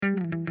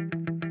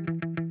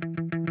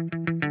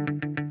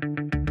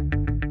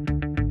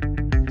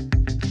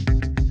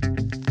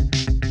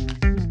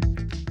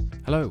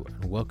Hello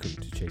and welcome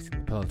to Chasing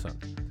the Peloton.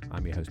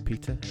 I'm your host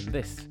Peter and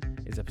this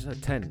is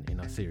episode 10 in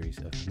our series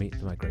of Meet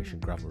the Migration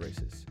gravel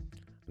races.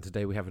 And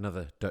today we have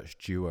another Dutch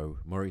duo,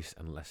 Maurice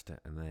and Lester,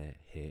 and they're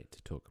here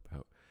to talk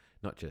about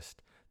not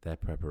just their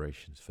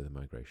preparations for the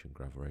Migration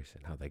gravel race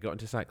and how they got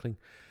into cycling,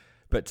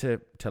 but to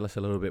tell us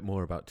a little bit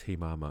more about Team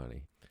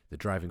Armani, the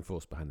driving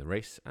force behind the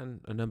race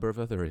and a number of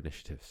other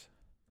initiatives.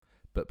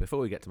 But before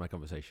we get to my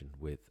conversation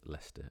with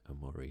Lester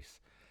and Maurice,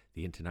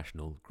 the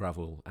international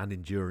gravel and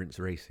endurance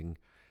racing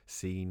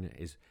scene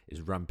is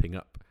ramping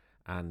up,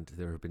 and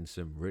there have been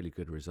some really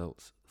good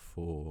results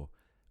for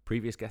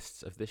previous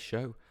guests of this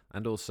show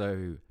and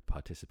also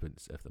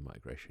participants of the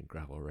Migration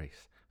gravel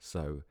race.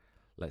 So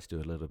let's do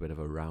a little bit of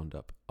a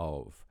roundup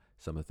of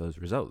some of those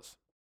results.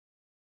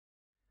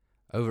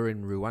 Over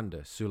in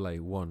Rwanda, Sule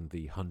won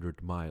the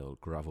 100-mile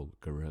gravel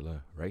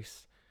gorilla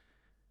race.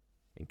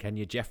 In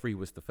Kenya, Jeffrey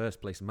was the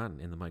first place man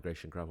in the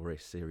Migration gravel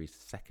race series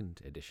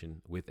second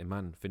edition, with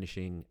Iman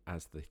finishing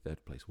as the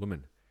third place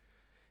woman.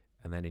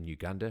 And then in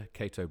Uganda,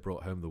 Kato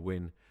brought home the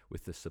win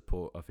with the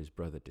support of his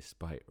brother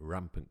despite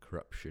rampant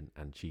corruption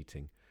and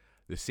cheating.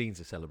 The scenes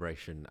of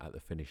celebration at the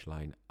finish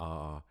line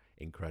are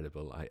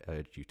incredible. I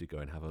urge you to go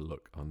and have a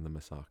look on the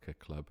Masaka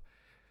Club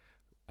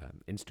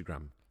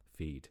Instagram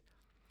feed.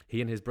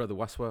 He and his brother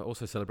Waswa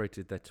also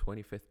celebrated their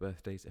 25th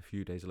birthdays a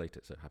few days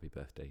later, so happy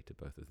birthday to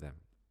both of them.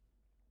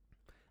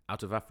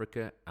 Out of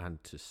Africa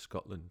and to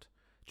Scotland,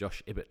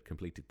 Josh Ibbott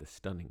completed the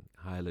stunning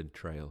Highland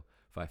Trail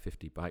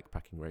 550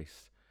 bikepacking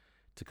race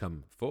to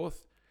come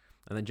fourth,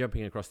 and then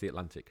jumping across the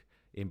Atlantic,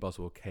 Ian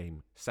Boswell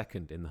came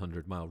second in the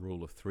 100-mile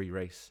rule of three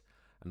race,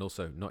 and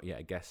also not yet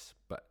a guest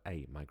but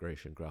a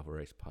Migration gravel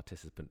race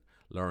participant,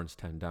 Lawrence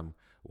Tendam,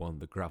 won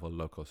the gravel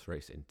locos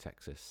race in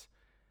Texas.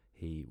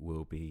 He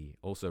will be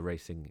also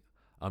racing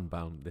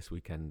Unbound this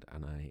weekend,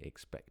 and I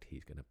expect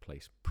he's going to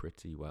place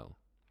pretty well.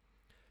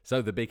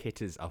 So the big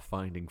hitters are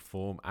finding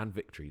form and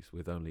victories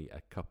with only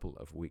a couple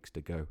of weeks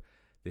to go.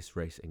 This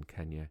race in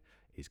Kenya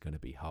is going to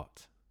be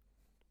hot.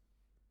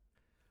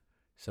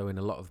 So in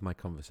a lot of my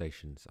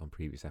conversations on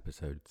previous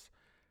episodes,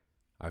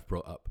 I've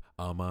brought up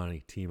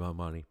Armani, Team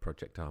Armani,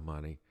 Project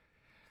Armani,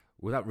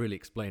 without really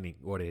explaining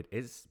what it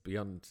is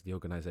beyond the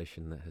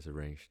organisation that has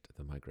arranged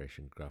the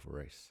Migration gravel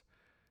race.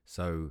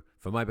 So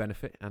for my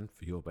benefit and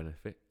for your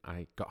benefit,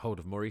 I got hold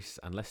of Maurice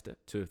and Lester,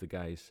 two of the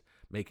guys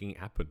making it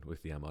happen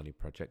with the Armani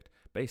project,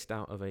 based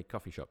out of a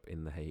coffee shop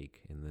in The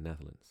Hague in the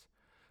Netherlands.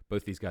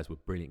 Both these guys were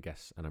brilliant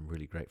guests, and I'm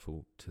really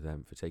grateful to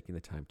them for taking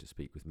the time to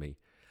speak with me,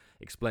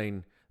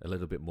 explain a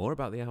little bit more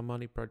about the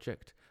Armani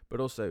project, but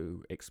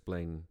also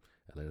explain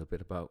a little bit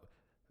about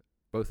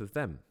both of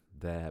them,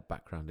 their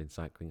background in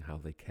cycling, how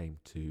they came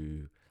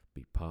to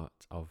be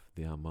part of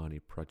the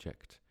Armani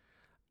project.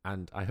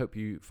 And I hope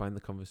you find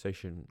the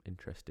conversation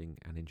interesting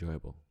and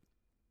enjoyable.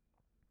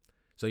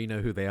 So you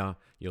know who they are.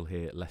 You'll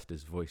hear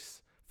Lester's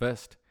voice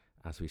first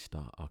as we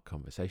start our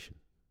conversation.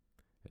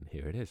 And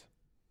here it is.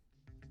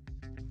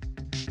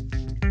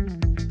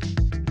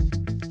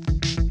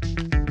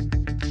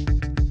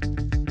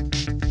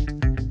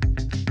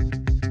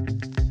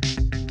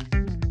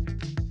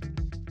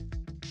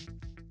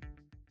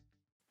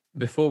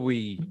 Before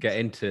we get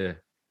into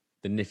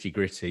the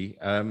nitty-gritty,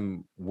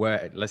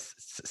 let's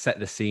set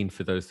the scene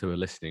for those who are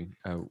listening.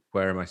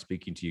 Where am I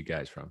speaking to you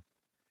guys from?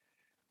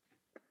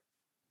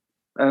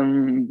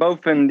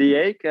 Both in The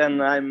Hague,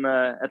 and I'm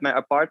at my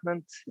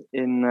apartment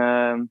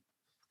in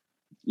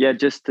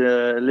just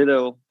a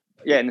little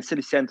in the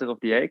city center of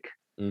The Hague.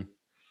 Mm.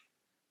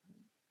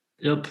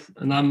 Yep,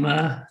 and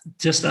I'm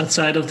just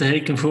outside of The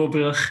Hague in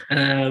Voorburg,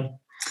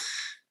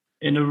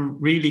 in a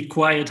really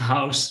quiet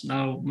house.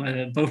 Now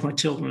both my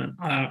children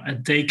are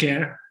at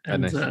daycare,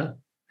 and nice.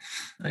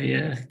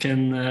 I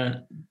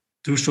can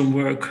do some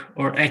work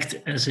or act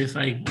as if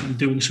I'm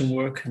doing some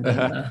work, and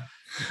then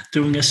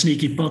doing a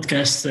sneaky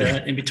podcast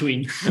in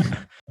between.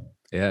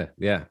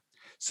 Yeah.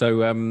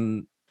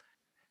 So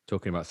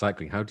talking about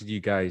cycling, how did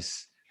you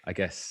guys, I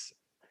guess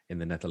in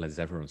the Netherlands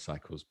everyone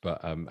cycles,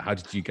 but how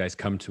did you guys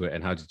come to it,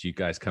 and how did you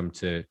guys come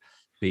to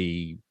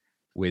be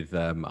with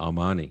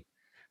Armani?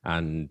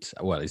 And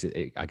well, is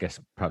it, I guess,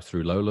 perhaps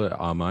through Lola,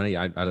 Armani?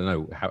 I don't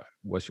know.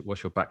 What's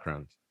your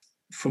background?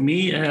 For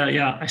me,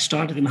 I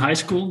started in high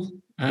school.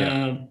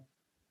 I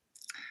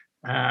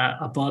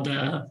bought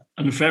a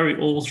very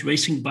old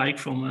racing bike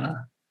from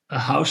a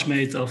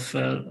housemate of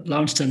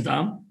Lawrence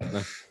Tendam,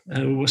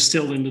 who was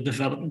still in the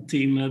development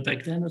team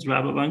back then at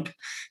Rabobank.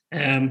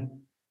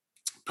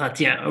 But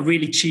a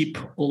really cheap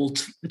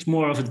old, it's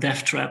more of a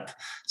death trap,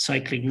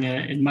 cycling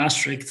in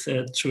Maastricht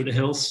through the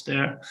hills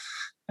there.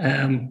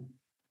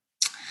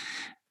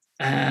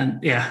 And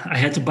I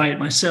had to buy it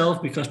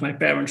myself because my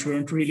parents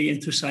weren't really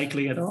into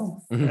cycling at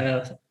all.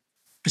 Mm-hmm.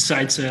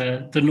 Besides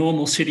the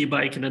normal city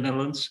bike in the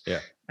Netherlands.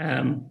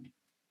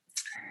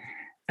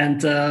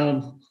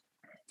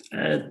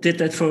 Did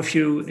that for a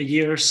few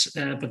years,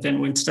 but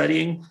then went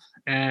studying.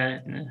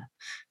 There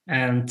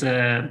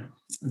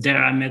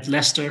I met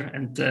Lester,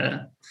 and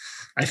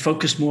I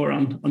focused more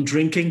on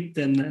drinking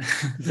than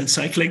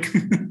cycling.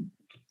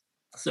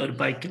 So the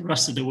bike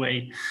rusted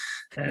away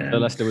So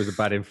Lester was a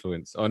bad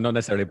influence, or not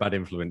necessarily a bad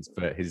influence,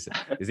 but his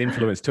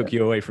influence took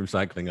you away from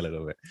cycling a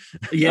little bit.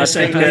 Yes,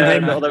 I think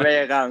the other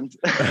way around.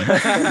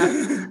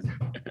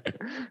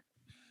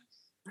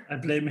 I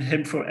blame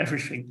him for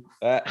everything.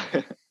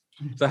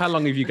 So how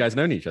long have you guys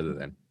known each other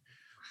then?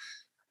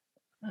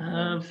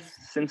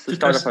 Since the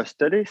start of our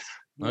studies.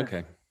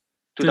 Okay.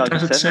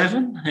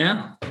 2007,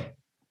 yeah.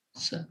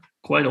 So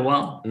quite a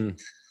while.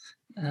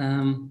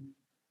 And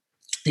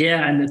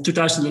in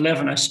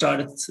 2011, I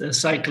started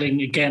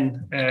cycling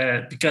again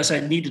because I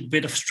needed a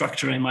bit of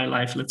structure in my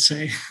life, let's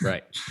say.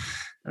 Right.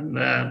 And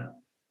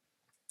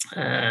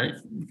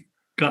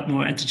got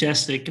more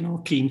enthusiastic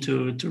and keen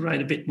to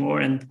ride a bit more.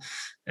 And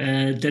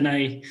then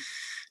I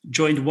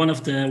joined one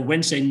of the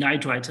Wednesday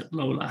night rides at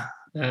Lola.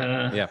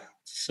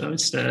 So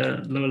it's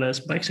the Lola's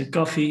Bikes and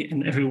Coffee,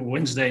 and every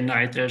Wednesday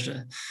night there's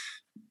a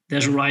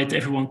ride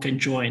everyone can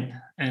join,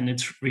 and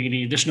it's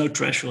really, there's no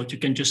threshold. You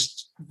can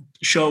just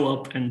show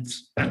up and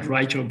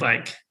ride your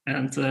bike.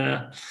 And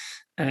the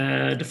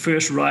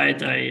first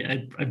ride,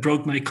 I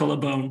broke my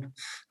collarbone,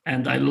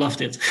 and I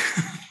loved it.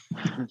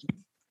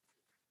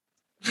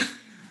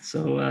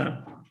 So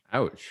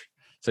ouch.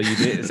 So you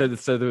did.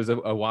 So there was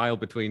a while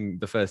between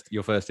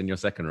your first and your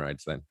second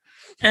rides then.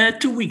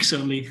 2 weeks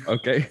only.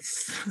 Okay.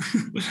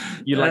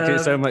 You liked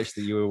it so much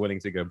that you were willing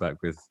to go back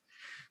with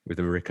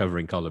a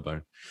recovering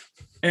collarbone.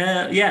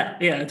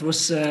 It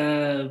was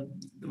so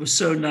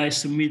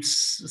nice to meet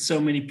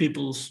so many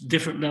people,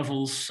 different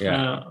levels,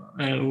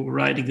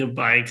 riding their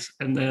bikes,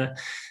 and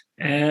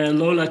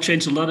Lola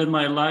changed a lot in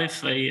my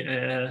life.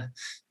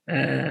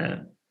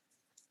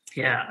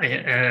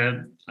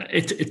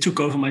 It took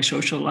over my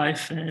social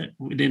life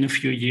within a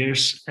few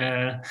years,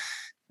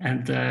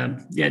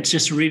 it's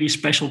just a really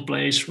special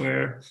place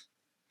where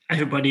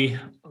everybody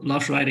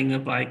loves riding their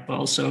bike, but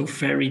also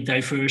very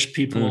diverse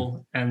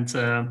people, and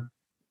that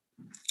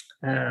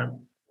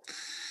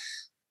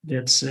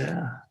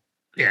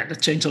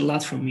changed a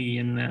lot for me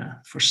and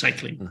for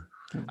cycling.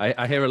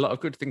 I hear a lot of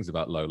good things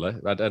about Lola.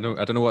 I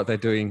don't know what they're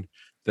doing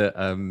that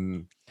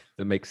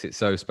makes it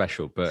so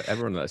special, but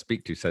everyone that I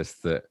speak to says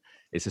that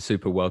it's a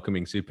super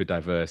welcoming, super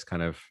diverse,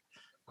 kind of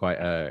quite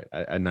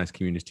a nice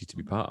community to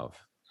be part of.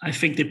 I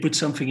think they put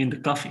something in the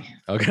coffee.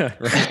 Okay.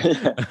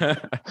 Right.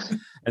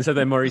 And so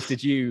then, Maurice,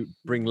 did you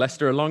bring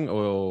Lester along,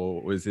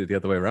 or was it the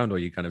other way around, or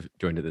you kind of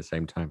joined at the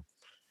same time?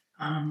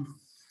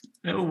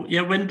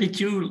 When did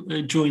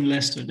you join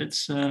Lester?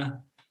 That's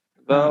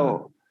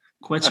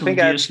quite some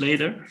years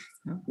later.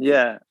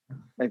 Yeah,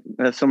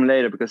 some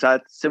later, because I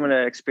had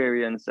similar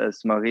experience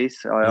as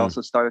Maurice. I also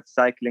started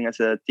cycling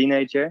as a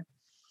teenager.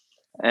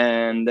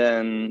 And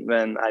then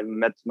when I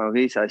met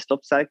Maurice, I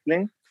stopped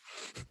cycling.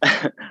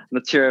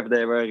 Not sure if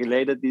they were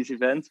related, these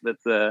events, but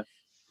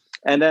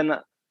and then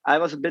I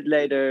was a bit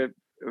later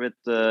with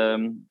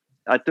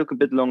I took a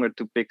bit longer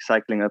to pick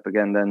cycling up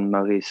again than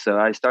Maurice. So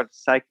I started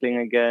cycling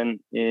again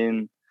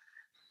in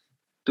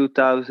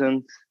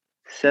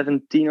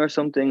 2017 or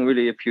something,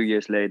 really a few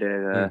years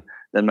later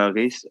than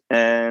Maurice.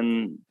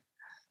 And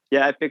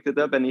I picked it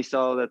up, and he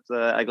saw that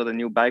I got a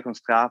new bike on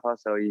Strava,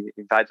 so he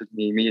invited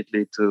me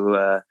immediately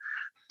to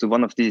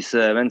one of these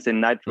Wednesday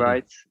night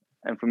rides.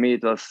 And for me,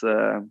 it was,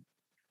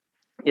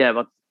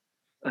 what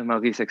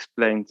Maurice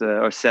explained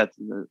or said.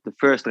 The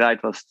first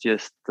ride was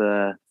just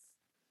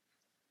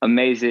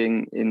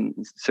amazing in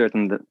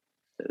certain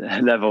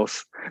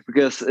levels,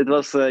 because it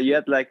was, you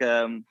had like,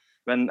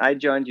 when I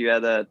joined, you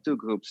had two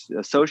groups,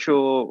 a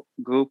social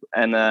group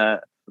and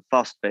a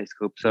fast-paced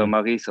group. So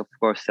Maurice, of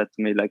course, said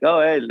to me like,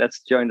 oh, hey,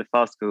 let's join the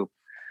fast group.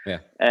 Yeah.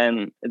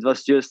 And it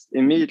was just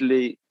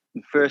immediately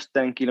the first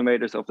 10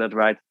 kilometers of that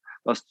ride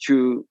was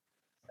through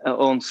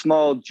on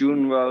small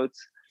dune roads,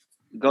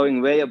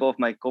 going way above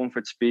my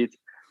comfort speed,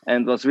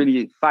 and was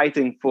really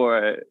fighting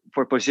for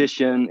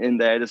position in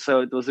there.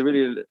 So it was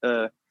really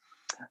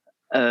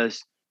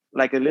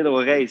like a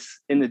little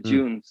race in the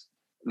dunes,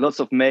 lots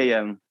of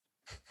mayhem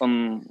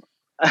on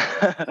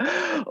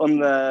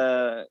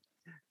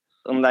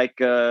like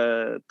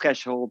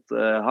threshold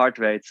heart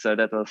rate. So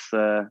that was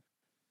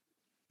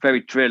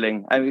very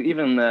thrilling. I'm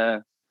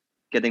even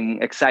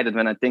getting excited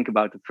when I think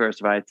about the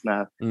first ride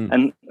now.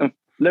 And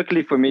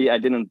luckily for me, I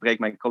didn't break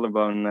my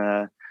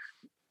collarbone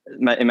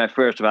in my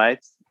first ride.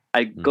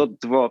 I got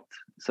dropped,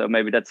 so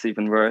maybe that's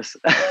even worse.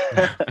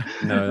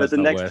 No, but the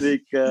next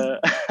week,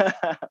 but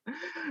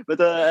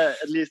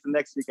at least the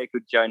next week I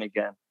could join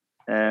again.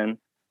 And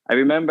I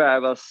remember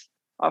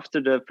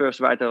after the first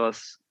ride, I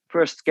was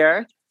first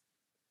scared,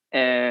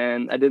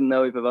 and I didn't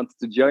know if I wanted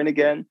to join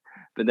again.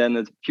 But then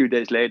a few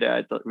days later,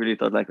 I really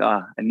thought like,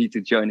 I need to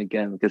join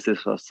again, because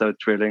this was so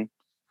thrilling.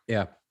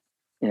 Yeah.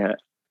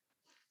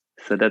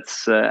 So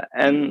that's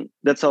and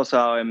that's also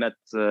how I met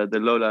the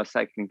Lola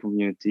cycling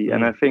community.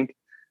 And I think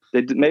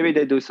maybe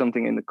they do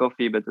something in the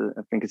coffee, but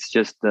I think it's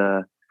just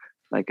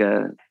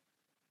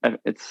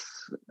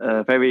it's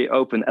a very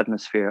open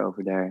atmosphere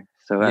over there.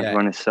 So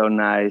everyone is so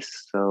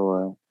nice,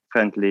 so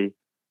friendly.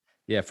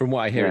 Yeah, from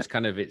what I hear, it's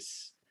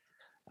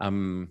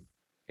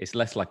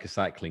less like a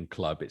cycling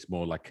club. It's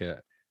more like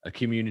a a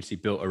community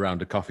built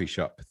around a coffee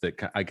shop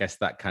that I guess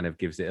that kind of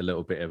gives it a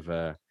little bit of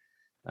a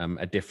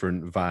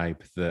different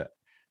vibe. That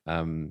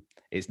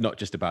it's not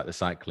just about the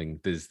cycling.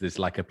 There's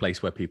like a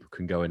place where people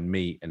can go and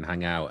meet and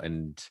hang out,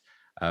 and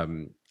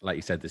like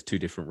you said, there's two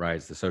different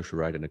rides: the social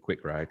ride and a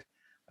quick ride.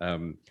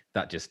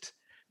 That just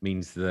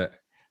means that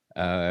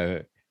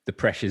the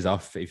pressure's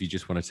off if you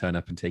just want to turn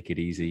up and take it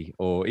easy,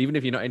 or even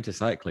if you're not into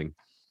cycling,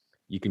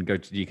 you can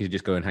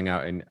just go and hang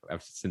out. And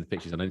I've seen the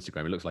pictures on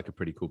Instagram. It looks like a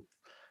pretty cool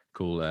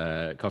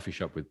coffee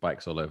shop with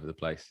bikes all over the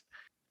place.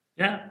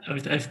 Yeah,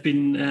 I've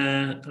been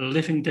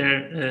living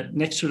there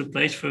next to the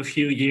place for a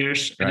few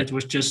years, and it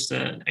was just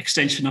an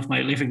extension of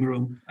my living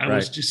room. I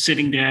was just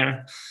sitting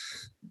there,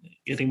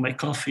 getting my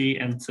coffee,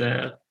 and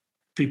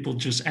people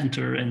just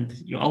enter, and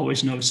you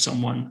always know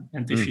someone.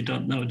 And if you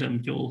don't know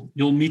them,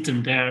 you'll meet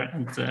them there,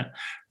 and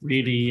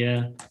really,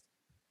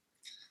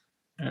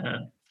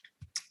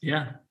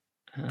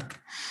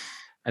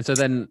 And so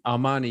then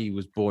Armani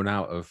was born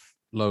out of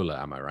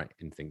Lola, am I right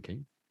in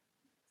thinking?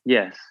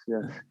 Yes.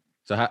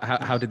 So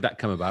how did that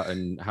come about,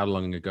 and how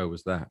long ago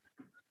was that?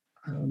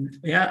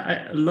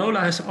 Lola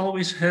has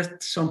always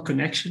had some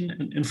connection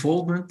and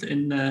involvement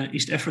in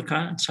East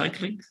Africa and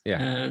cycling.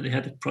 Yeah. They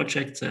had a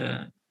project,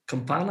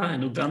 Kampala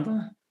in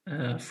Uganda,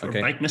 for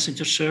a bike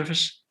messenger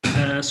service.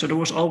 So there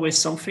was always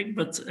something,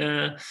 but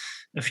a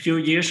few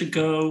years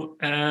ago,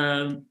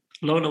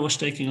 Lola was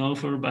taken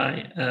over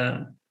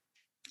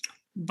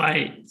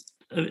by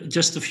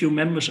just a few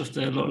members of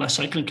the Lola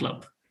Cycling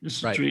Club.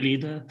 This is really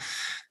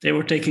they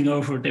were taking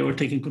over, they were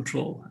taking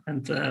control.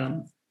 And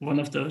one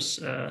of those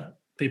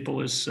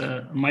people is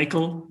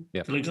Michael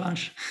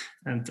Delagrange.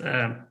 And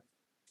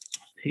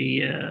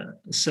he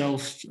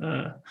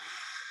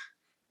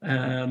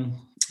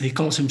he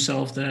calls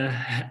himself the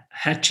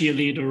head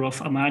cheerleader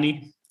of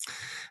Armani.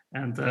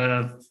 And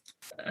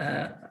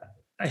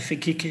I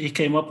think he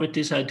came up with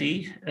this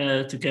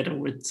idea together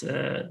with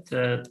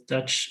the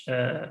Dutch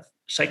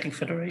Cycling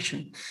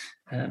Federation.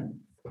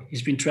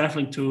 He's been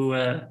traveling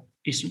to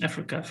Eastern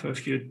Africa for a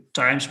few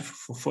times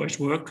for his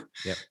work.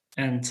 Yep.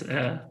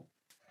 And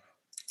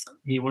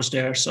he was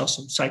there, saw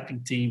some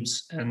cycling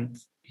teams, and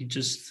he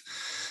just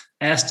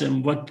asked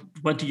them,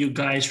 what do you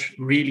guys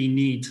really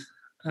need?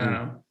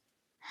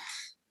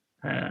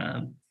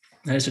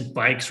 Is it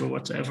bikes or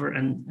whatever?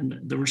 And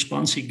the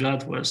response he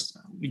got was,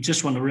 we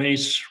just want to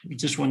race. We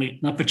just want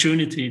an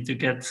opportunity to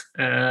get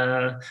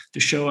to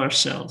show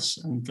ourselves,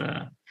 and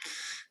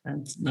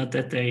not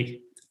that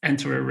they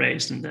enter a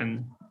race and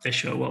then they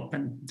show up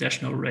and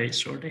there's no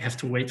race, or they have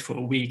to wait for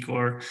a week,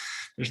 or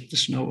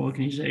there's no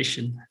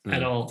organization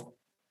at all.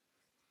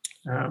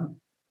 And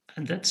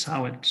that's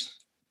how it.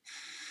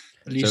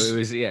 So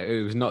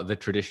it was not the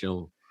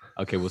traditional.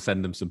 Okay, we'll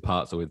send them some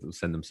parts, or we'll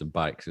send them some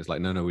bikes. It's like,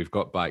 no, we've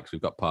got bikes,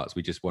 we've got parts.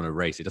 We just want to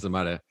race. It doesn't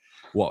matter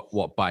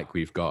what bike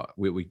we've got.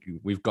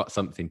 We've got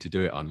something to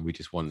do it on.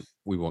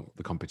 We want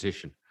the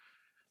competition.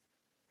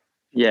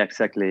 Yeah,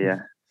 exactly.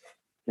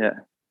 Yeah.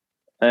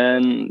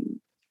 And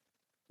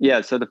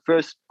so the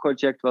first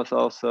project was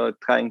also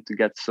trying to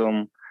get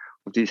some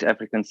of these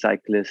African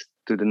cyclists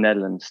to the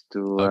Netherlands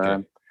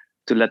to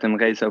let them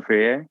race over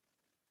here.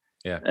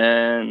 Yeah.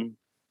 And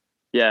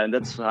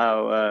that's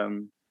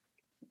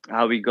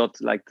how we got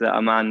like the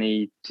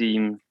Armani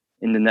team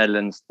in the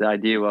Netherlands. The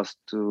idea was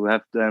to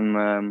have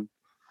them.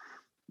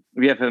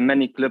 We have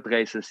many club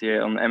races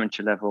here on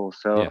amateur level.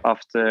 So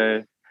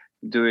after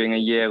doing a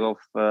year of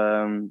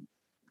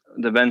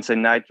the Wednesday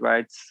night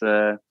rides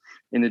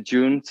in the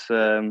June,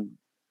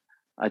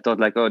 I thought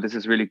like, oh, this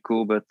is really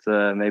cool, but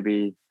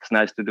maybe it's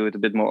nice to do it a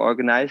bit more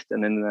organized.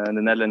 And in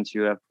the Netherlands,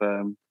 you have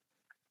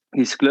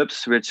these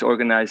clubs which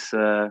organize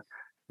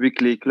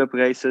weekly club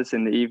races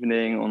in the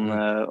evening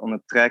on a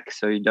track,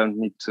 so you don't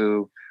need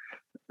to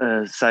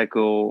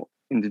cycle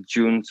in the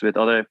dunes with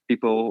other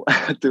people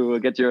to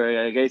get your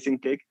racing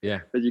kick.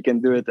 Yeah, but you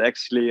can do it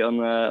actually on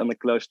a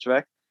closed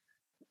track.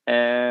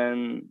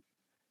 And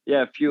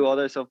a few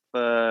others of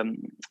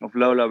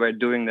Lola were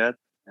doing that,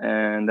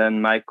 and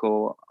then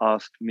Michael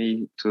asked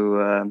me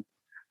to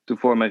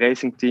form a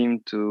racing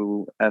team,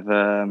 to have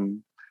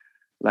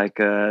like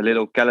a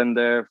little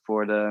calendar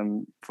for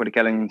the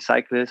Caledonian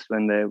cyclists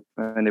when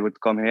they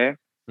would come here.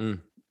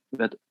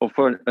 But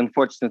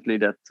unfortunately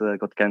that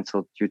got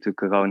cancelled due to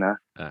Corona.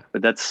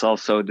 But that's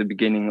also the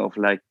beginning of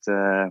like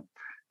the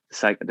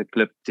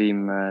club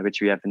team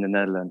which we have in the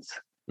Netherlands.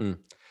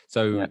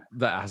 So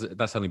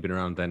that's only been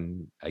around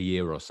then a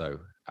year or so,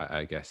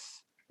 I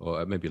guess,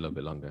 or maybe a little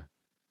bit longer.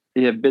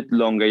 Yeah, a bit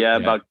longer. Yeah,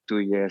 about 2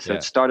 years. So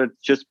it started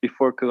just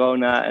before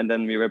Corona, and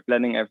then we were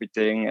planning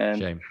everything. And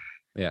shame.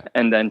 Yeah,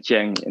 and then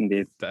Cheng,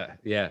 indeed.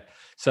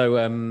 So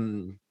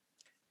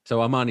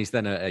Armani's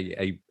then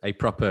a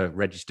proper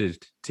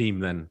registered team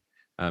then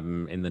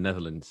in the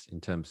Netherlands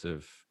in terms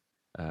of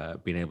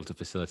being able to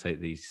facilitate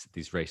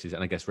these races,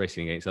 and I guess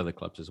racing against other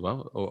clubs as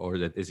well, or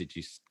is it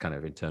just kind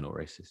of internal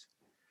races?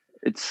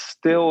 It's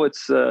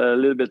a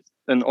little bit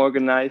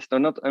unorganized, or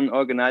not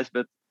unorganized,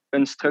 but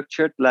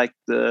unstructured, like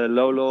the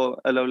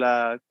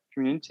Lola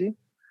community.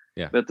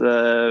 Yeah. But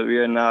we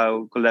are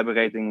now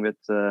collaborating with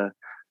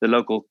the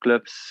local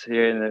clubs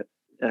here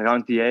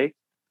around The Hague.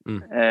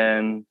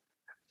 And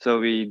so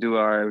we do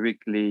our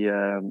weekly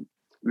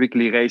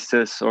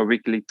races or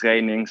weekly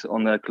trainings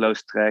on a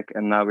closed track,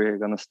 and now we're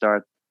gonna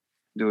start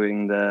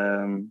doing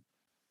the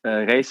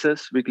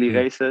weekly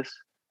races,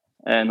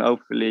 and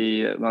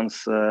hopefully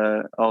once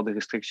all the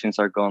restrictions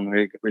are gone,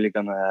 we're really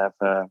gonna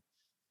have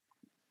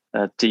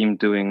a team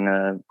doing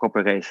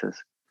proper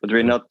races. But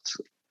we're not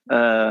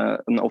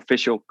an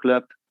official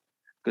club,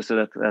 because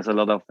that has a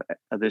lot of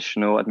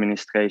additional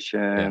administration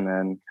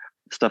and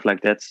stuff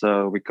like that.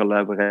 So we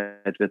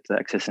collaborate with the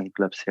existing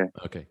clubs here.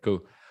 Okay,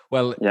 cool.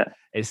 Well,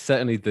 it's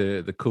certainly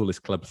the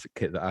coolest club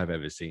kit that I've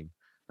ever seen.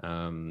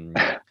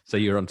 So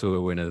you're onto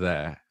a winner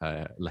there.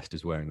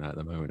 Leicester's wearing that at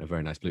the moment, a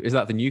very nice blue. Is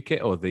that the new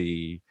kit or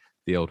the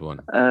old one?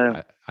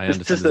 I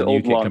understand there's a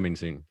new kit coming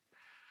soon.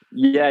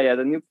 Yeah,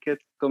 the new kit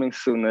coming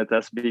soon. It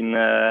has been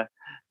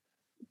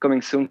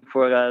coming soon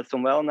for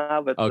some while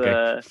now, but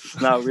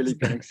it's now really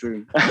coming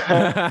soon.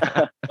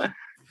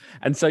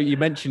 And so you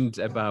mentioned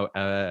about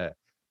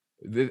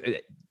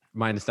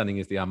my understanding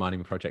is the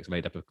Armani project's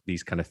made up of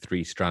these kind of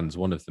 3 strands,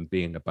 one of them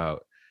being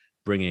about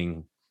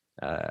bringing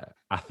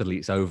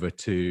athletes over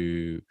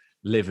to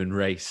live and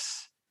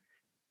race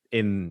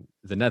in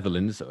the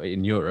Netherlands, or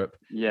in Europe.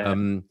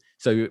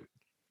 So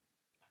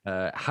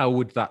how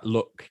would that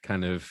look,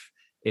 kind of,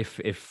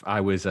 if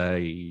I was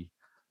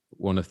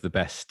one of the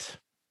best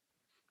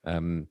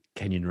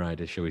Kenyan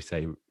riders, shall we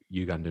say,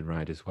 Ugandan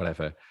riders,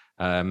 whatever.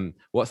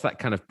 What's that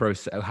kind of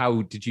process?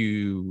 How did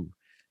you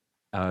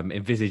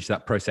envisage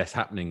that process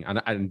happening?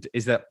 And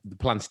is that the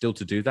plan still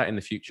to do that in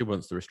the future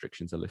once the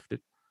restrictions are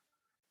lifted?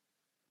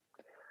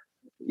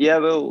 Yeah,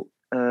 well,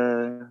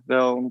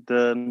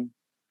 the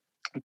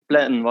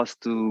plan was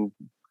to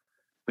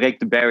break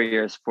the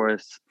barriers for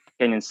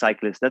Kenyan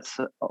cyclists.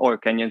 Or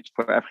Kenyan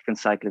for African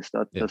cyclists.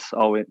 That's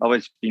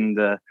always been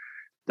the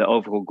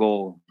overall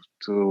goal.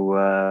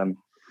 To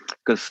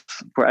because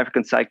for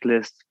African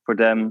cyclists, for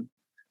them,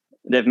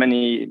 they have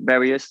many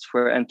barriers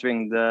for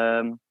entering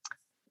the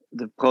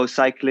pro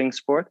cycling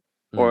sport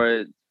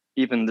or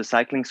even the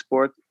cycling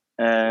sport,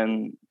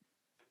 and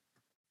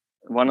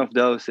one of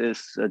those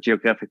is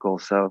geographical.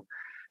 So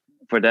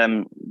for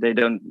them, they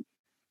don't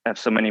have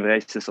so many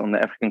races on the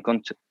African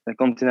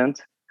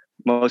continent.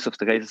 Most of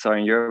the races are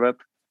in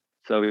Europe.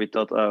 So we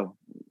thought,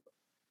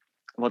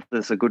 what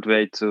is a good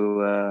way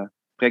to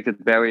break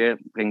that barrier,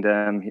 bring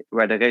them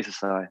where the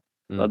races are?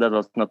 Well, that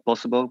was not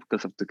possible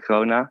because of the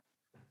corona.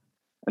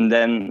 And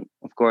then,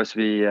 of course,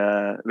 we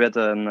had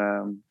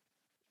a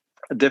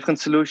different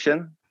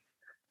solution,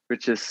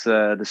 which is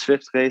the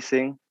Zwift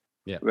racing,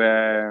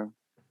 where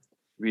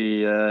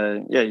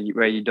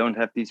where you don't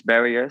have these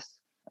barriers,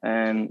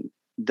 and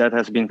that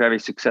has been very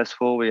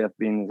successful. We have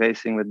been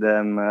racing with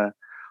them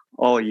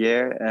all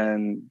year,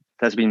 and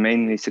it has been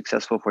mainly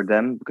successful for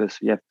them because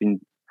they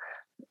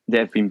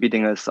have been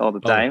beating us all the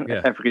time,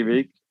 every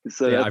week.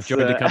 So I've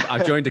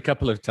joined a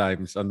couple of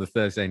times on the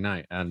Thursday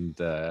night, and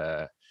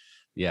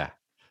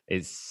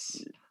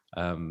it's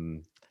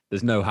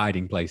there's no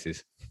hiding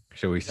places,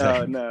 shall we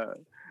say?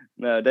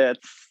 No, that's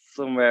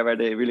somewhere where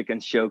they really can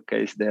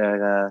showcase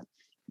their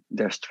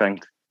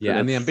strength. Yeah,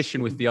 and the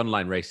ambition with the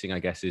online racing, I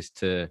guess, is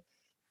to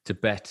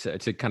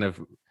kind of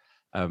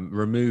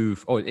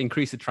remove or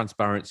increase the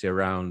transparency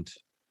around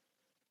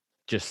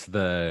just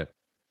the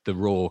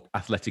raw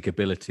athletic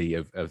ability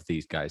of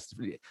these guys.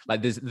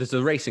 Like there's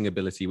a racing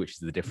ability, which is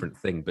the different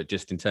thing, but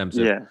just in terms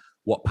of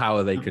what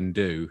power they can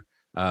do,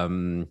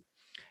 and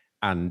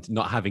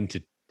not having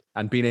to,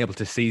 and being able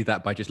to see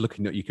that by just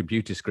looking at your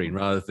computer screen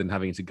rather than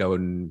having to go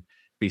and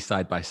be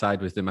side by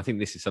side with them. I think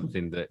this is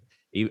something that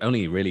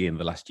only really in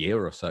the last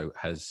year or so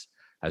has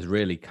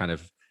really kind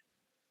of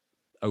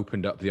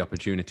opened up the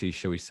opportunities,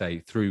 shall we say,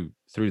 through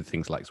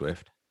things like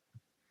Zwift.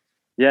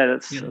 Yeah,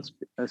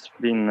 that's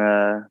been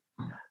a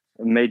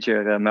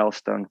major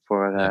milestone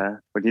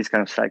for these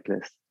kind of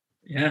cyclists.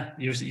 Yeah,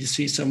 you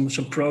see some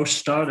pros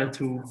started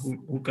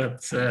who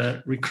got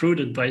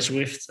recruited by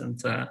Zwift,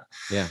 and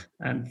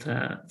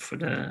for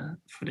the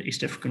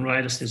East African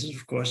riders, this is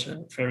of course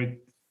a very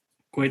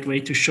great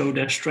way to show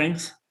their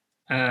strength.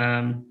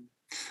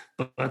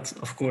 But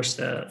of course,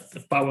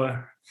 the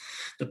power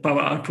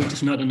output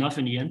is not enough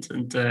in the end,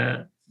 and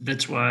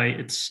that's why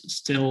it's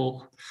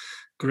still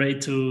great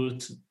to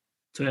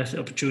have the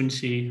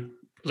opportunity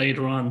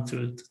later on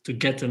to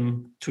get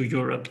them to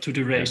Europe, to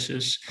the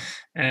races,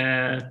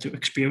 to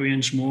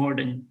experience more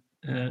than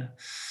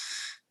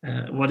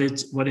what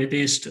it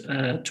is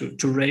to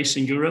race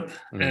in Europe.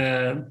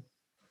 And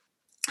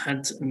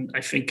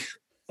I think,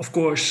 of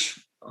course,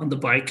 on the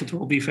bike it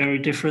will be very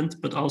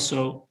different, but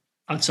also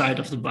outside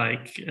of the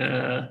bike,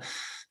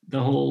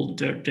 there will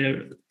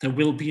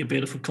be a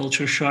bit of a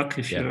culture shock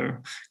if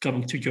you're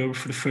coming to Europe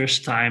for the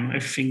first time.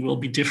 Everything will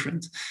be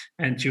different,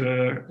 and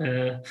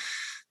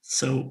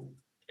so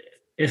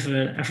if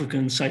an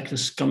African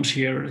cyclist comes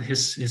here,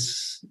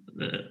 his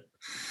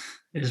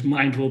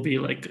mind will be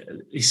like,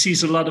 he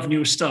sees a lot of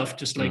new stuff,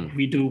 just like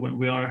we do when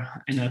we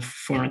are in a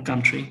foreign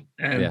country,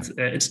 and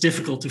it's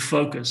difficult to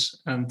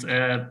focus. And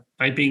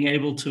by being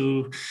able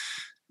to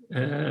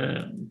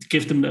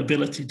give them the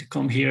ability to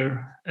come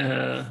here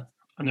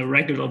on a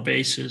regular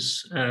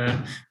basis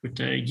with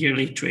a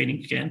yearly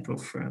training camp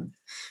of a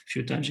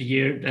few times a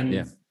year,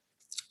 then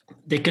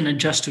they can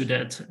adjust to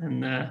that.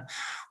 And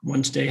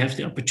once they have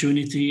the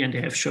opportunity and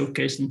they have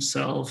showcased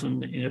themselves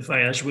and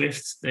via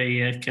Zwift,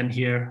 they can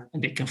hear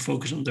and they can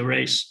focus on the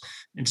race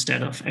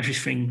instead of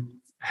everything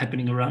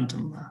happening around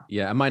them.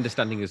 Yeah, and my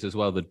understanding is as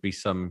well there'd be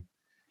some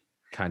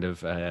kind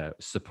of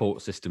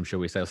support system, shall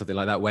we say, or something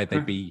like that, where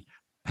they'd be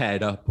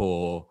paired up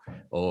or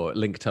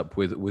linked up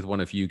with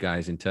one of you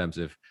guys in terms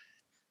of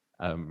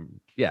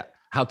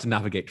how to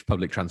navigate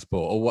public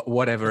transport or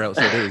whatever else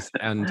it is,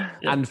 and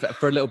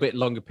for a little bit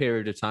longer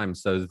period of time,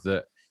 so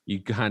that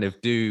you kind of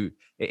it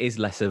is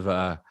less of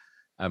a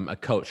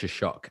culture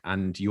shock,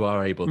 and you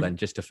are able then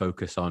just to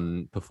focus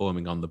on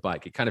performing on the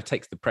bike. It kind of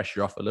takes the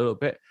pressure off a little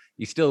bit.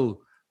 You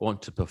still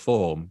want to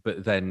perform,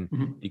 but then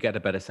you get a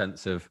better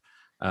sense of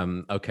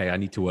okay, I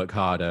need to work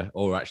harder,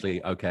 or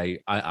actually,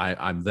 okay,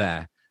 I'm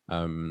there,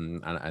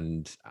 and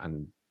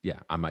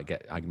I might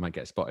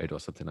get spotted or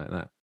something like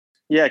that.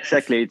 Yeah,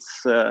 exactly.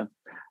 It's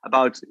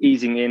about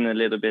easing in a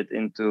little bit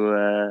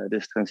into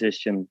this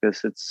transition,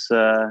 because it's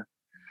now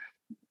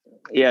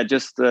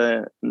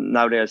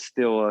there's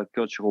still a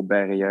cultural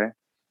barrier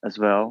as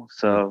well.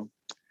 So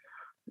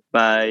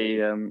by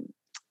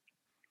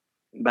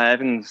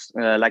having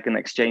like an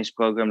exchange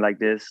program like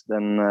this,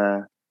 then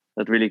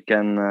that really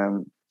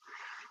can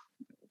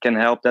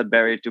help that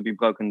barrier to be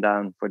broken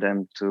down for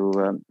them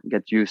to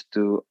get used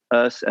to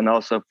us, and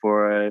also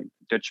for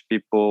Dutch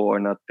people, or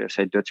not per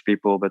se Dutch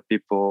people, but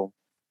people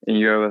in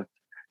Europe,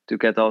 to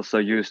get also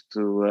used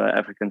to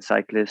African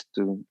cyclists,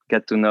 to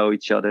get to know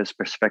each other's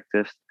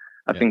perspectives.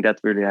 I think that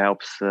really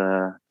helps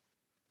for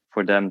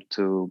them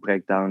to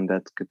break down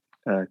that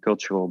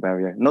cultural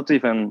barrier, not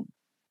even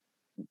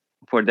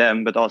for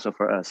them, but also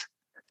for us.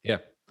 Yeah.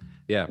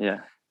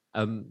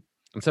 And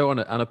so on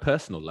a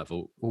personal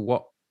level,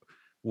 what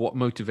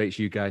motivates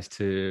you guys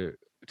to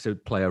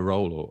play a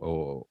role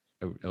or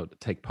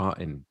take part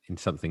in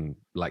something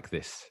like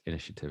this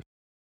initiative?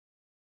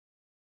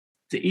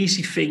 The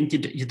easy thing,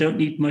 you don't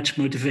need much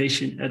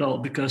motivation at all,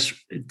 because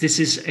this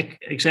is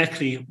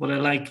exactly what I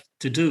like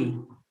to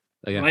do.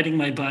 Riding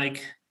my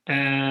bike,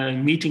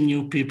 meeting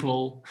new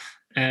people,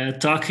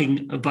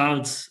 talking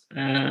about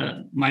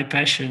my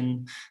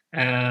passion.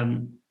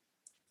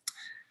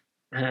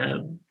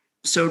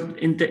 So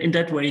in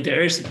that way,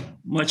 there is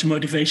much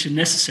motivation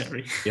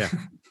necessary. Yeah.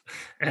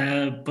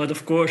 But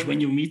of course, when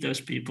you meet those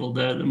people,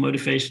 the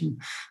motivation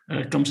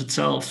comes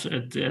itself.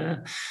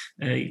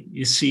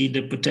 You see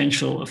the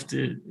potential of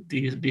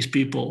these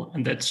people,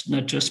 and that's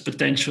not just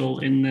potential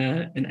in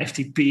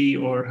FTP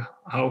or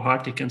how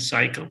hard they can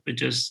cycle, but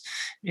just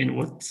in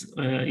what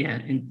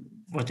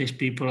these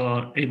people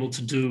are able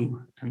to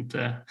do, and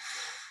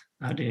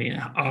how they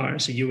are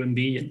as a human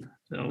being.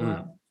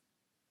 So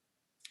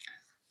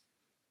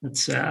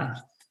that's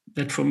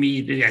that for me.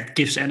 It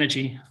gives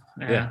energy.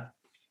 Yeah,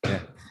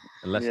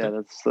 that's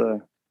I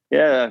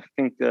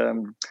think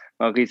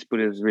Maurice put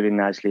it really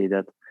nicely,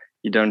 that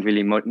you don't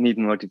really need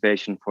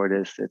motivation for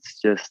this. It's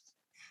just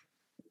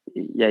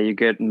you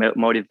get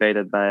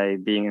motivated by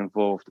being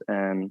involved,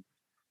 and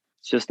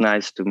it's just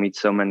nice to meet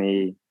so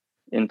many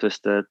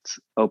interested,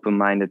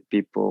 open-minded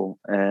people.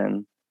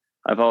 And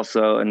I've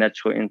also a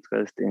natural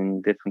interest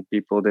in different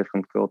people,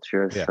 different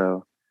cultures.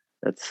 So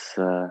that's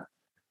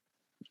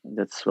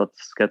what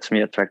gets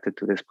me attracted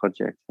to this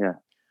project.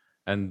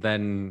 And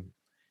then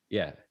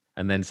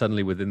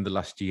suddenly within the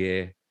last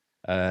year,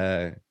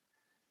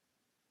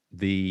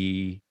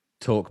 the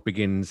talk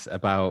begins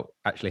about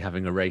actually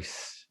having a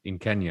race in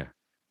Kenya.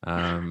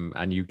 And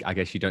I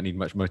guess you don't need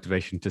much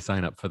motivation to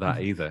sign up for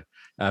that either.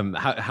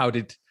 How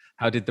did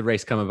the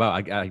race come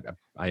about?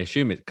 I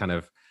assume it's kind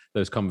of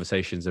those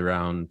conversations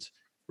around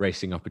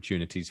racing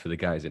opportunities for the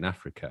guys in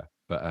Africa,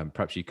 but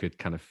perhaps you could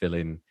kind of fill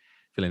in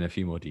a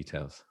few more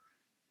details.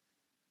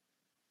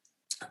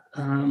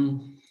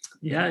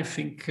 I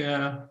think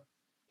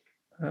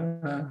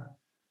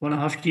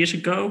 1.5 years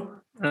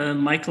ago,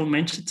 Michael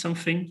mentioned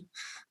something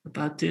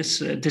about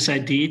this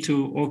idea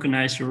to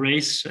organize a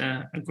race,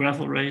 a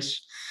gravel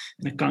race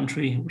in a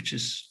country which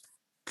is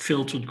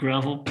filled with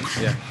gravel.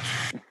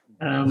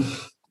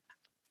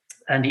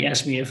 And he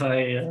asked me if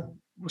I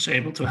was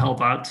able to help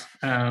out,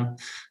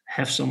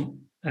 have some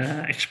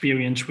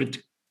experience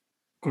with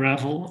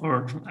gravel,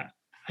 or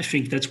I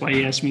think that's why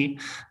he asked me.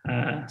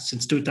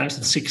 Since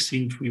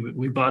 2016,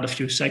 we bought a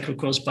few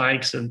cyclocross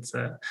bikes and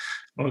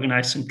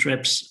organized some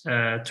trips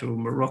to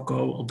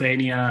Morocco,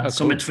 Albania,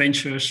 some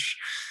adventures.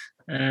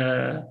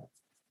 And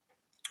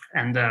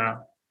I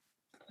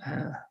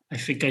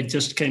think I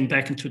just came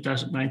back in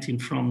 2019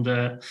 from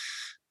the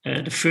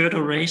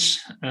Further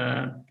race,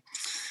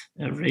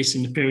 a race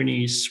in the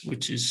Pyrenees,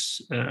 which is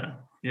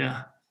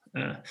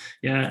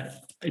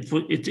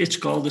it's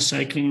called a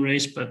cycling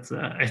race, but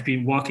I've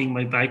been walking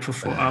my bike for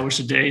 4 hours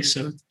a day,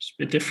 so it's a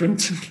bit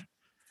different.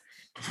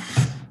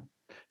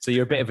 So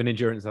you're a bit of an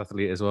endurance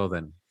athlete as well,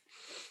 then?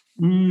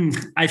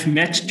 I've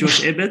met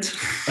Josh Ibbett.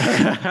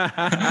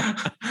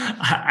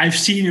 I've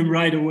seen him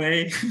right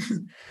away.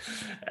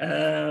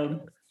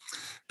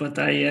 But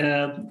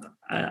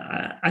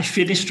I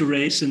finished the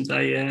race, and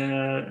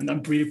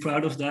I'm pretty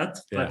proud of that.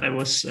 Yeah. But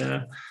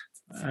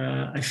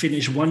I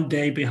finished one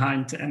day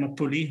behind Emma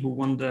Pulley, who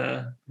won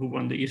the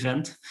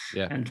event,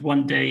 and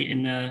one day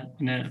in a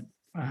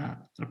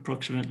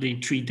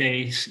approximately 3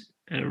 days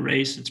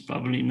race. It's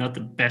probably not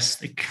the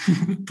best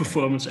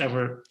performance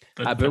ever.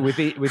 But with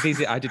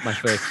these, I did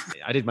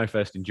my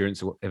first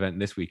endurance event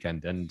this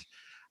weekend, and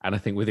I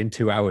think within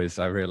 2 hours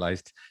I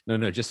realized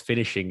no, just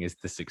finishing is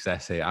the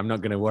success here. I'm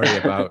not going to worry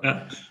about.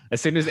 As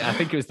soon as I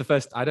think it was the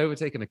first, I'd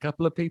overtaken a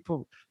couple of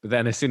people, but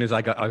then as soon as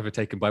I got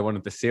overtaken by one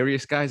of the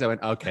serious guys, I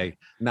went, okay,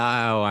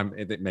 now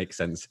it makes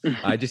sense.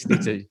 I just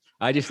need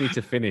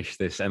to finish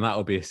this, and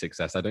that'll be a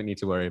success. I don't need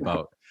to worry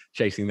about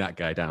chasing that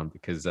guy down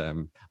because I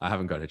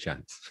haven't got a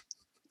chance.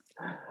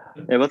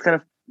 Yeah, what kind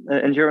of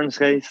endurance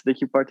race did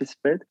you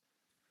participate?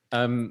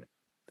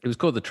 It was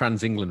called the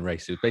Trans England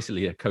Race. It was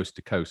basically a coast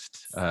to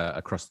coast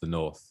across the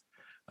north,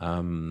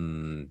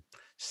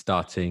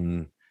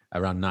 starting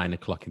around 9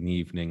 o'clock in the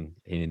evening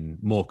in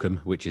Morecambe,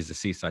 which is a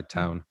seaside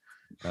town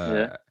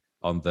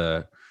on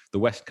the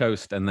west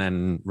coast, and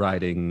then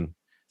riding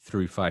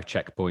through 5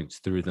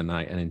 checkpoints through the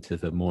night and into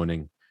the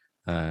morning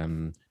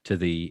to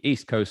the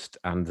east coast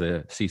and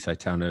the seaside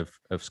town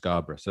of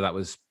Scarborough. So that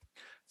was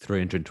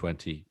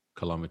 320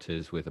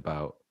 kilometers with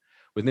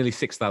nearly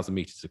 6,000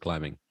 meters of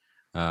climbing.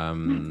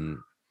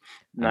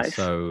 Nice.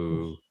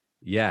 So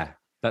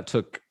that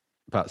took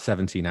about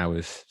 17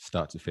 hours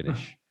start to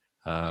finish.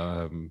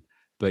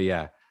 But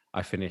yeah,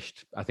 I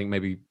finished, I think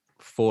maybe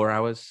 4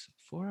 hours.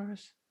 4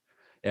 hours?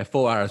 Yeah,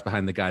 4 hours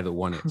behind the guy that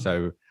won it.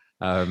 So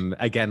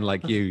again,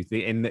 like you,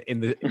 in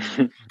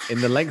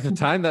the length of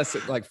time,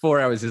 that's like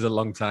 4 hours is a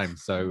long time.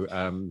 So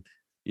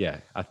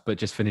but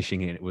just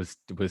finishing it was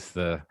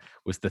the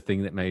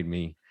thing that made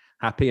me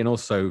happy, and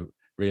also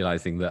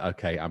realizing that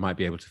okay, I might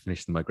be able to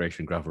finish the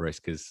Migration Gravel Race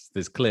because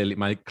there's clearly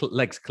my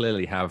legs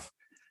clearly have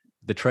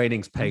the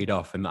training's paid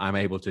off, and I'm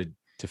able to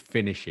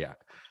finish it.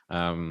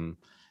 The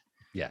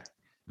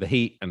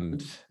heat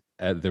and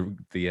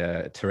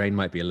the terrain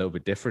might be a little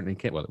bit different in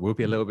Kenya. Well, it will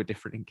be a little bit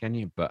different in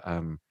Kenya, but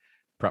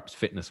perhaps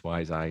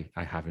fitness-wise, I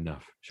have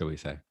enough, shall we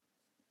say?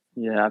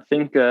 Yeah, I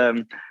think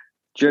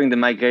during the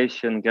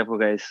Migration Gravel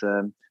Race,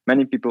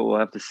 many people will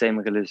have the same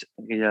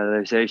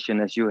realization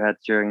as you had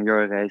during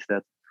your race,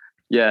 that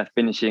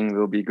finishing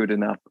will be good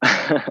enough.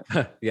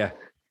 Yeah.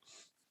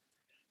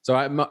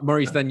 So,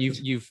 Maurice, then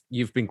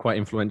you've been quite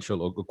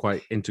influential or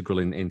quite integral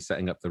in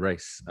setting up the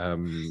race.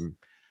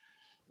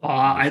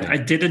 I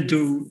didn't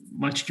do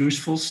much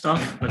useful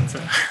stuff, but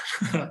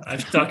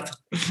I've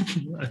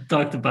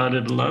talked about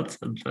it a lot,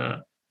 and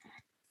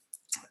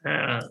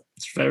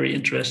it's very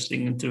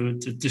interesting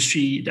to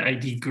see the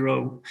ID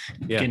grow.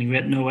 Beginning, we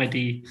had no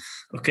idea.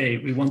 Okay,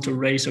 we want to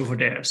race over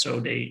there,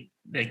 so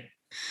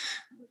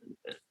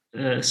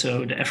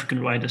so the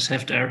African riders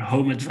have their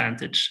home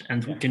advantage,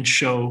 and we can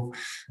show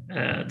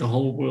the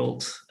whole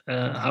world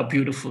how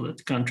beautiful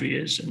that country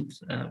is and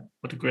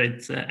what a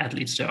great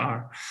athletes there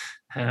are.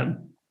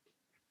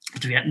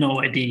 But we had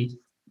no idea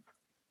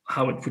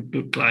how it would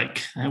look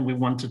like, and we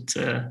wanted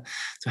to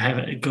have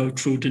it go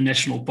through the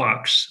national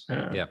parks.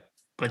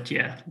 But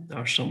there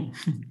are some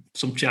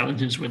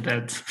challenges with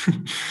that.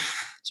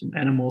 Some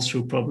animals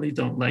who probably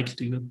don't like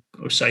to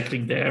go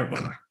cycling there,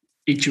 or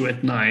eat you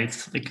at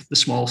night, like the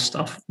small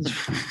stuff.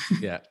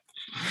 The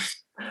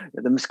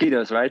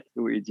mosquitoes, right?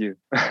 Who eat you?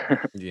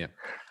 Yeah,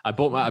 I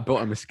bought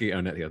a mosquito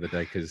net the other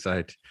day because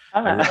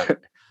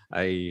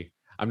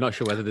I'm not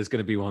sure whether there's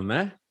going to be one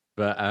there,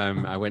 but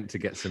I went to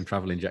get some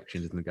travel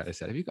injections, and the guy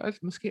said, "Have you got a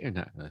mosquito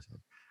net?" And I said,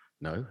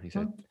 "No." He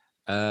said,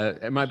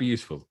 "It might be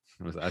useful."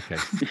 I was like,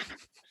 "Okay."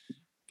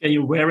 Can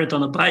you wear it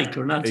on a bike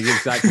or not?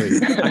 Exactly.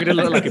 I'm going to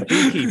look like a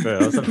beekeeper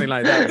or something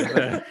like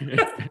that.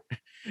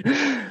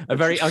 A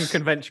very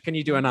unconventional. Can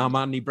you do an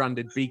Armani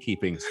branded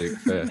beekeeping suit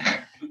for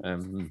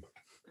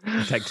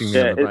protecting me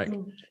on the bike?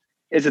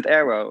 Is it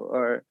Arrow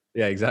or?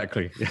 Yeah,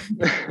 exactly.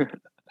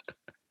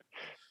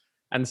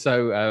 And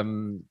so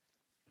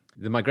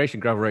the Migration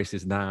Gravel Race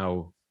is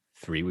now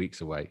 3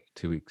 weeks away.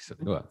 2 weeks,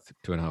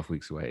 2.5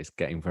 weeks away. It's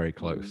getting very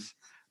close.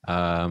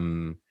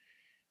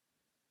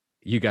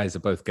 You guys are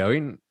both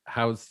going.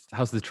 How's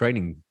the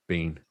training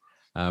been?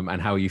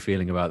 And how are you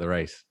feeling about the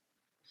race?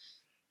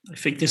 I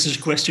think this is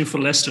a question for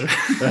Lester.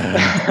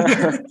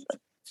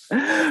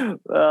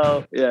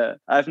 Well,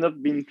 I've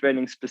not been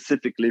training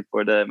specifically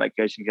for the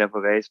Migration Gravel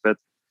Race, but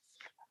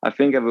I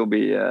think I will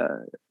be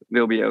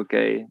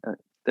okay.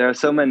 There are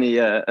so many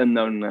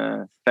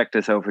unknown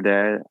factors over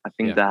there. I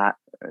think that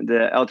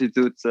the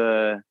altitude,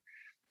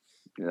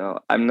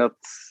 I'm not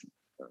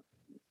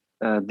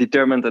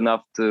determined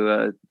enough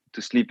to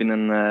sleep in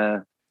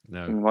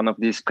in one of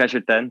these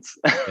pressure tents.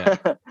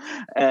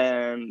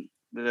 And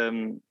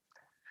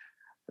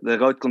the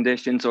road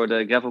conditions or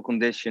the gravel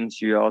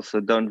conditions, you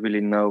also don't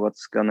really know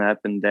what's gonna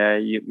happen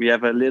there. We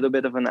have a little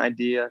bit of an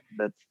idea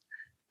that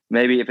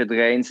maybe if it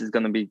rains, it's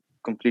gonna be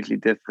completely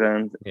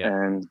different.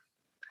 And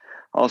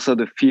Also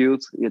the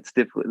field, it's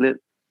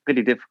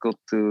pretty difficult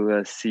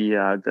to see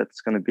how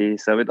that's going to be.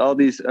 So with all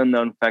these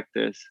unknown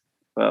factors,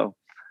 well,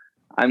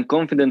 I'm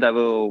confident I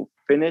will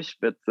finish,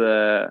 but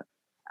I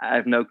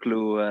have no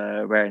clue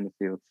where in the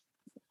field.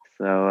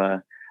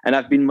 So and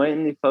I've been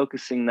mainly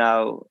focusing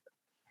now,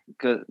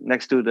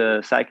 next to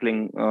the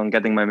cycling, on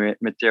getting my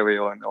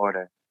material in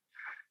order.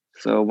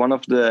 So one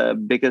of the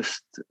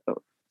biggest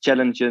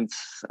challenges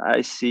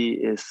I see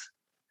is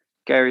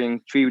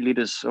carrying 3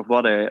 liters of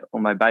water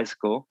on my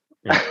bicycle.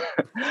 Yeah.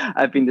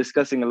 I've been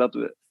discussing a lot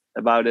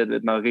about it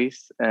with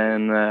Maurice,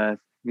 and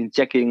been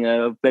checking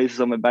places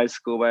on my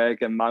bicycle where I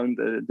can mount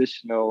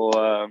additional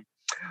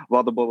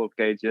water bottle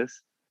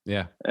cages.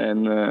 Yeah.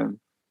 And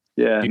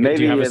do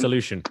you have a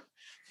solution?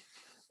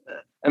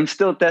 I'm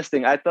still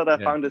testing. I thought I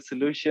found a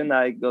solution.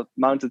 I got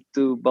mounted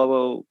 2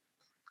 bottle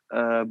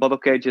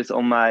cages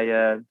on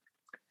my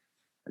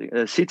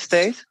seat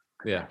stays.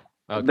 Yeah.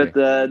 Okay. But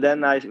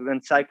then I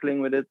went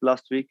cycling with it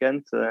last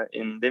weekend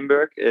in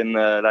Limburg, in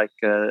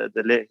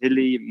the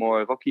hilly,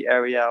 more rocky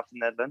area of the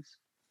Netherlands.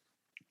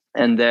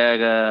 And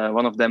there,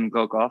 one of them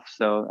broke off.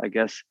 So I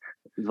guess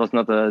it was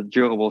not a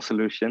durable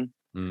solution.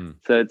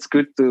 So it's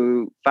good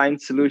to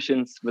find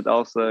solutions, but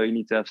also you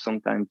need to have some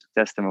time to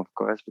test them, of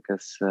course,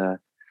 because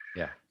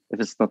if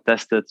it's not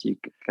tested, you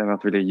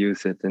cannot really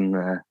use it. And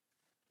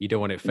you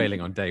don't want it failing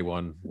on day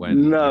one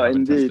when you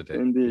haven't tested it.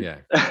 Indeed. Yeah.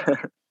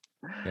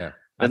 Yeah.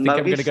 I think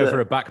I'm going to go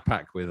for a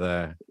backpack with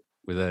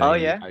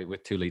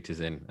 2 liters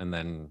in, and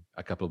then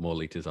a couple more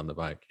liters on the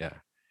bike. Yeah.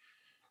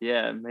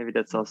 Yeah, maybe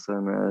that's also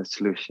a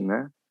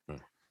solution.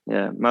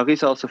 Yeah,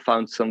 Maurice also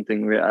found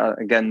something where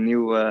again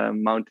new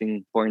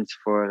mounting points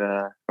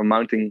for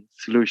mounting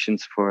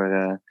solutions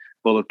for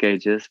bottle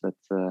cages, but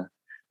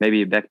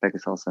maybe a backpack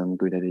is also a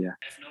good idea.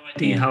 I have no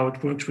idea how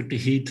it works with the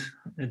heat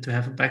to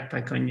have a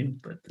backpack on you,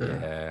 but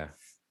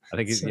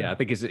I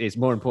think it's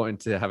more important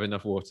to have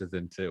enough water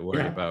than to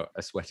worry about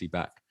a sweaty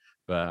back.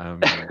 But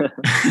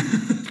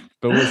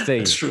but we'll see.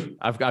 That's true.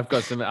 I've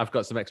got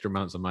some extra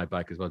mounts on my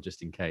bike as well,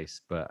 just in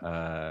case. But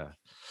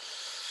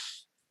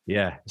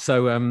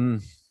so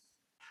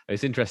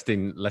it's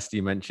interesting, Lester,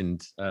 you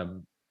mentioned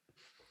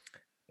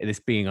this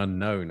being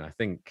unknown. I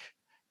think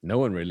no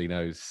one really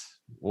knows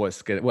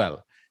what's going to...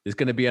 Well, there's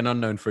going to be an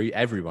unknown for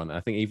everyone. I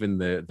think even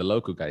the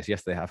local guys,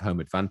 yes, they have home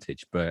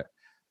advantage, but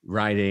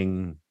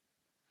riding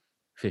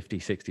 50,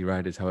 60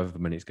 riders, however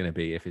many it's going to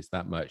be, if it's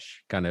that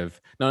much, kind of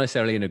not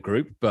necessarily in a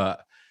group,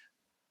 but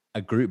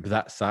a group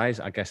that size,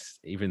 I guess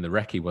even the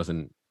recce was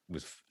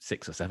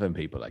 6 or 7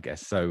 people, I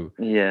guess. So,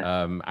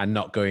 and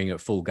not going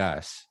at full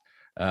gas.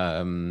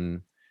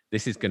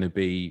 This is going to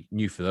be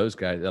new for those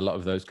guys, a lot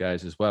of those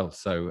guys as well.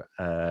 So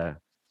I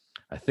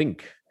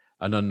think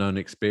an unknown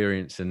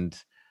experience, and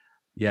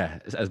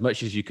as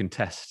much as you can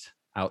test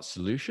out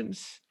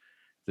solutions,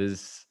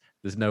 there's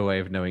no way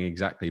of knowing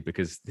exactly,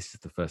 because this is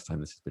the first time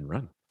this has been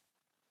run.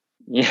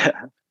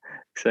 Yeah,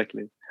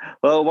 exactly.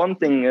 Well, one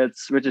thing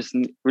which is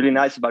really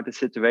nice about the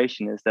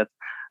situation is that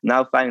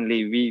now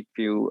finally we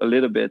feel a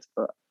little bit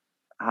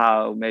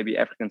how maybe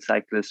African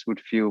cyclists would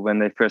feel when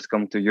they first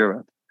come to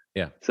Europe.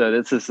 Yeah. So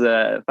this is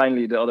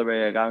finally the other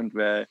way around,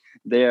 where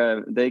they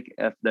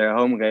have their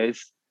home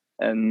race,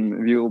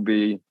 and we'll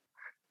be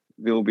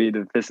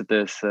the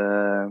visitors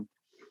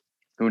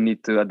who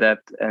need to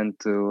adapt and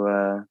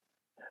to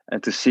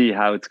see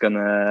how it's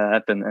gonna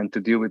happen and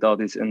to deal with all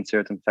these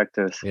uncertain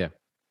factors. Yeah.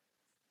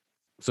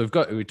 So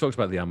we talked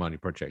about the Armani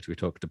project. We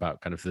talked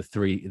about kind of the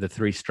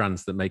three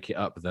strands that make it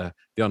up: the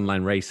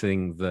online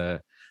racing,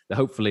 the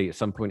hopefully at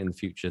some point in the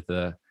future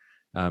the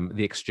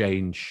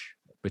exchange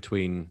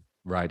between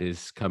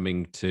riders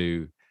coming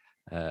to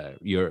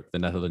Europe, the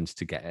Netherlands,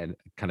 to get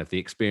kind of the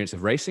experience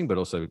of racing, but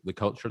also the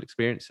cultural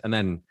experience, and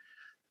then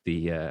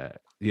the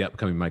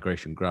upcoming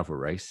Migration Gravel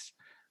race.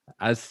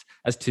 As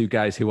 2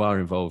 guys who are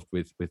involved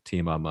with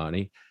Team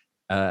Armani,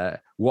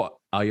 what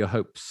are your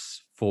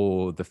hopes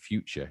for the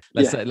future?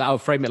 I'll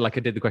frame it like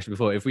I did the question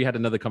before. If we had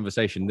another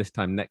conversation this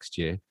time next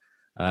year,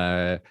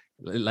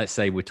 let's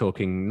say we're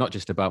talking not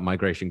just about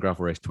Migration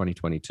Gravel Race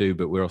 2022,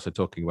 but we're also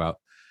talking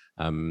about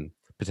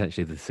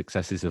potentially the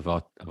successes of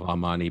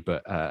Armani,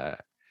 but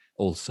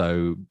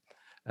also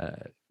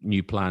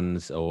new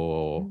plans,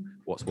 or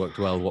what's worked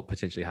well, what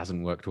potentially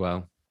hasn't worked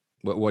well.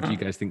 What do you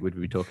guys think we'd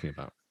be talking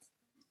about?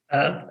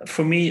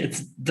 For me,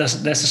 it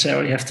doesn't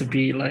necessarily have to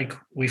be like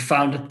we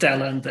found a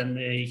talent and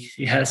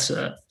he has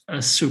a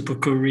super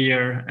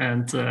career,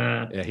 and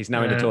he's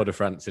now in the Tour de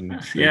France and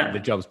the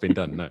job's been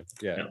done. No,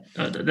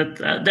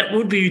 that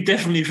would be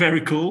definitely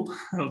very cool,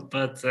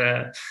 but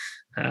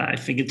I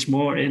think it's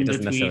more in it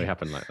doesn't necessarily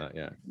happen like that.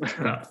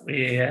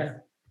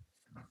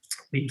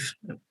 We've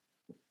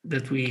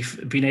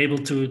been able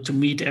to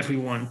meet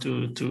everyone,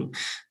 to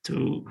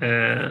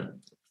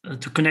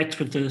connect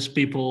with those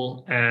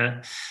people.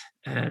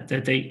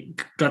 That they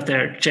got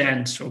their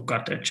chance.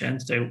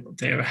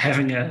 They're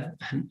having a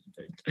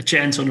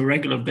chance on a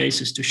regular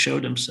basis to show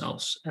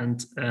themselves,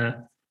 and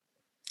that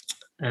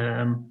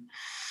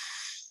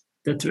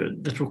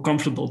were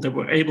comfortable. They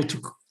were able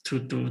to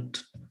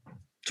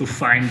to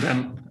find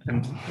them,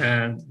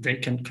 and they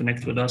can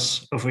connect with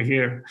us over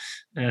here.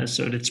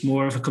 So it's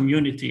more of a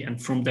community,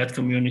 and from that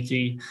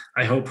community,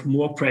 I hope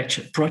more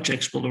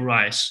projects will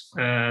arise.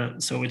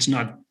 So it's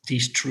not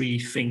these three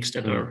things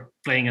that are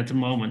playing at the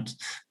moment,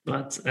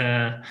 but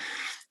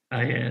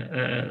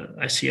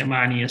I see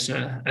Amani as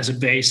a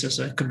base, as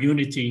a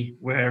community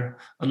where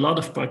a lot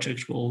of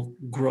projects will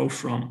grow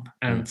from,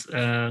 and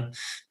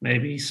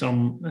maybe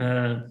some.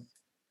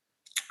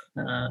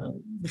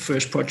 The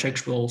first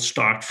projects will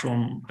start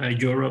from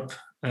Europe,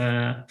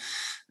 but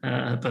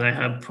I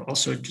have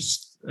also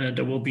just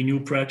there will be new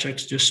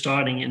projects just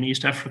starting in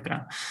East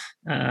Africa.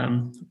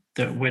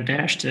 Where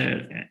there's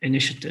the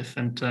initiative,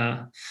 and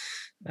I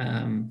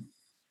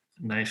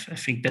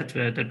think that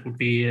that would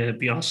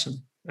be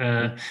awesome.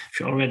 If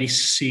you already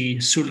see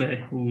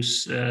Sule,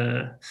 who's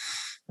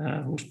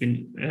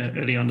been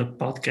early on the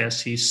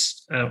podcast,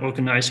 he's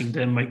organizing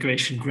the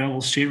Migration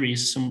Gravel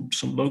Series, some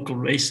local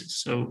races.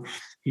 So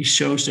he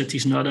shows that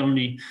he's not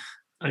only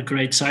a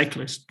great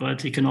cyclist,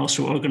 but he can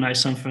also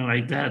organize something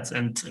like that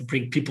and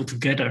bring people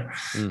together.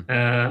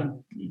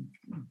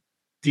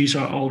 These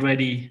are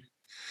already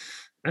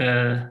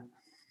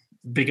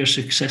bigger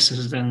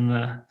successes than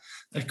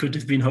I could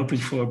have been hoping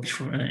for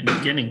before in the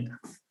beginning.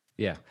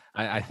 Yeah,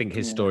 I think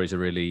his story is a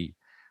really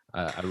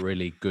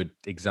good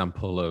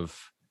example of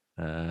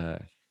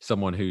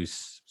someone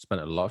who's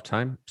spent a lot of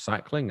time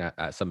cycling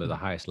at some of the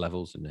highest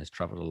levels and has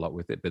traveled a lot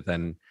with it, but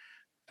then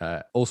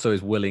also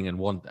is willing and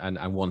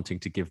wanting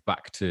to give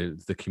back to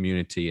the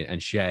community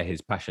and share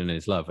his passion and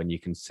his love. And you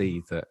can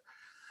see that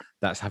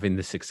that's having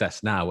the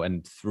success now,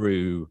 and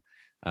through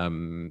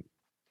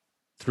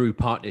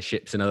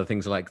partnerships and other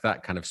things like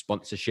that, kind of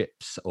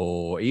sponsorships,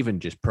 or even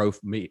just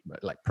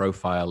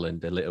profile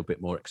and a little bit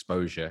more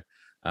exposure.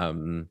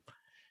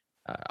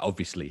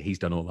 Obviously he's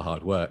done all the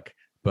hard work,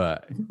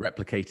 but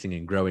replicating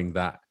and growing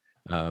that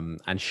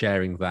and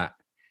sharing that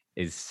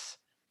is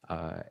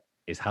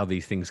how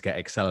these things get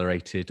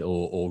accelerated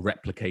or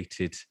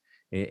replicated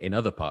in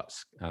other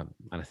parts. And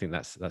I think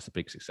that's a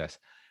big success.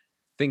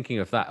 Thinking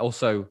of that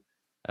also,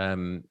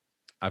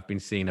 I've been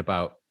seeing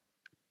about,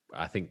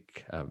 I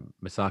think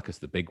Masaka's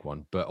the big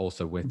one, but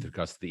also with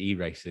regards to the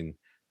e-racing,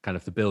 kind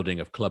of the building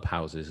of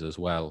clubhouses as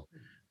well,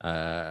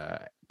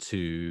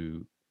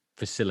 to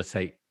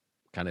facilitate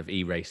kind of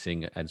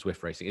e-racing and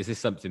Zwift racing. Is this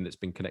something that's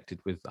been connected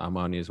with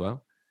Armani as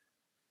well?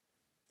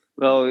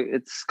 Well,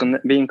 it's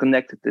being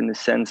connected in the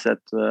sense that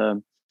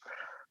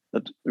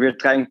that we're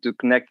trying to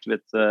connect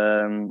with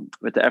the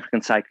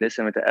African cyclists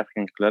and with the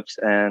African clubs.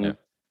 And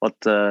what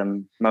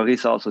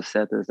Maurice also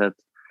said is that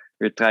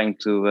we're trying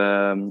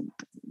to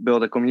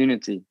build a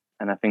community.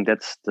 And I think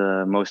that's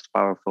the most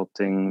powerful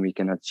thing we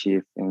can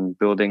achieve in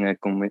building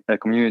a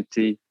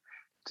community,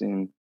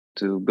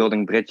 to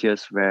building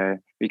bridges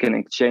where we can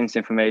exchange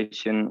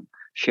information,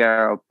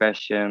 share our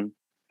passion,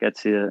 get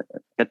to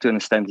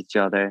understand each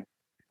other,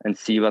 and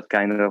see what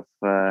kind of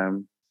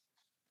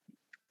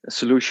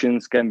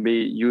solutions can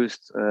be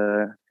used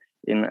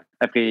in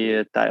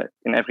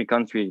every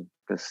country.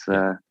 Because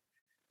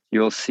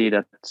you'll see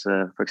that,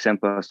 for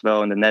example, as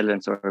well in the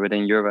Netherlands or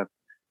within Europe,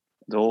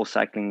 the whole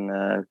cycling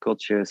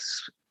culture is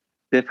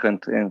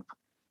different in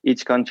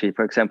each country.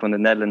 For example, in the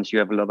Netherlands, you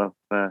have a lot of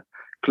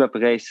club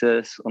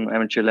races on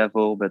amateur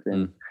level, but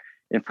in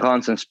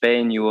France and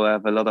Spain, you will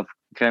have a lot of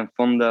Gran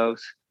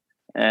Fondos,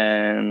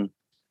 and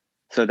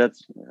so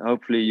that's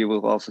hopefully you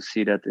will also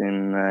see that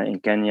in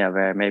Kenya,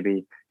 where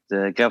maybe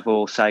the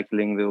gravel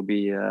cycling will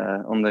be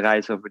on the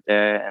rise over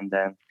there, and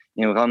then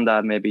in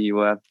Rwanda maybe you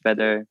will have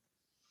better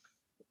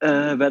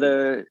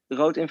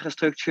road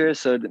infrastructure,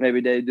 so that maybe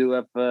they do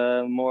have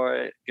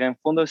more Gran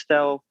Fondo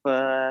style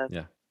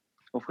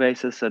of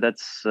races. So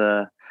that's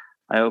I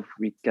hope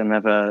we can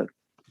have a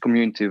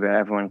community where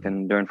everyone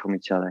can learn from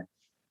each other.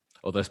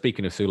 Although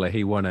speaking of Sule,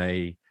 he won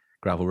a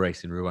gravel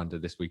race in Rwanda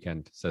this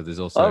weekend, so there's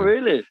also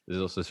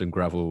there's also some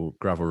gravel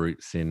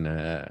routes in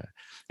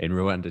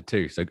Rwanda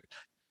too. So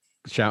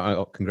shout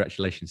out,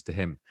 congratulations to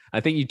him.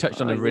 I think you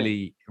touched on a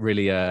really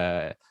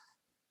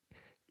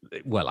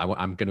well,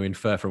 I'm going to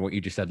infer from what you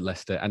just said,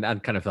 Lester,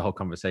 and kind of the whole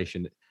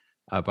conversation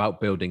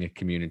about building a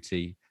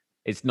community.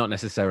 It's not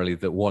necessarily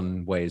that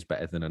one way is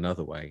better than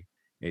another way.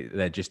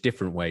 They're just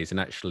different ways. And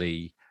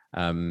actually,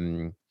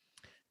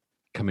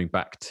 coming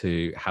back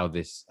to how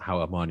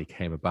Armani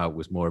came about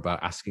was more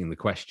about asking the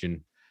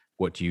question,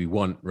 what do you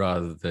want,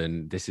 rather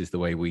than this is the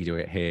way we do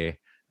it here.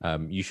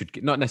 You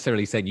should not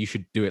necessarily saying you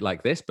should do it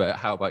like this, but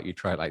how about you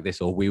try it like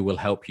this, or we will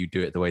help you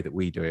do it the way that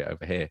we do it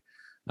over here.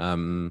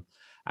 And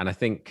I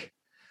think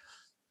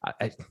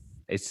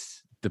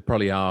there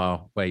probably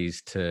are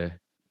ways to,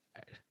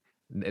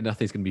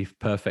 nothing's going to be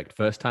perfect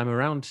first time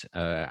around,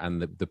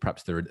 and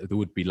perhaps there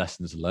would be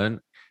lessons learned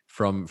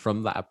from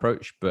that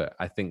approach. But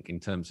I think in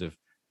terms of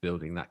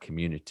building that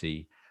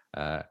community,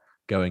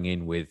 going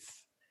in with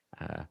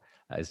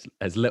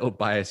as little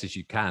bias as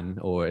you can,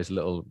 or as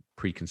little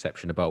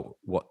preconception about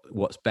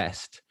what's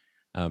best,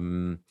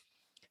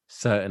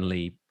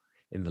 certainly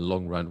in the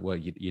long run, well,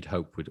 you'd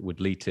hope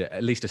would lead to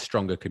at least a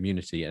stronger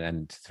community,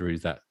 and through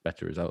that,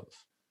 better results.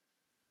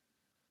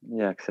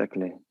 Yeah,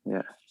 exactly.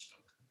 Yeah.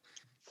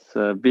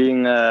 So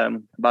being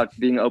about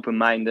being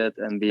open-minded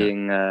and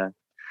being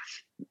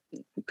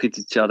treat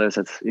each other as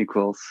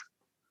equals.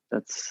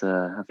 That's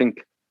I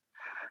think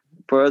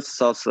for us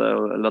it's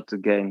also a lot to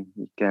gain.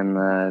 We can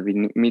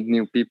we meet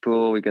new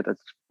people. We get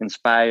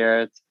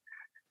inspired.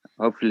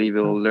 Hopefully,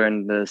 we'll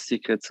learn the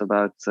secrets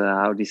about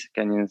how these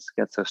canyons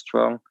get so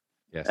strong.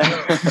 Yes.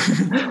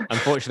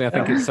 Unfortunately, I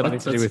think it's something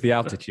to do with the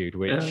altitude,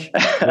 which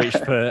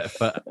for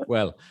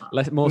well,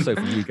 more so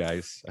for you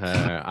guys.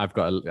 I've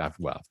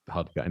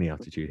hardly got any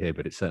altitude here,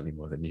 but it's certainly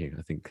more than you.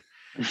 I think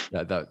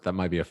that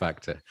might be a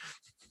factor.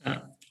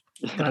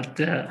 But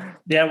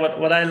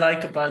what I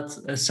like about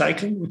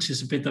cycling, which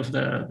is a bit of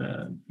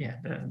the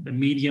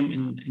medium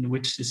in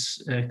which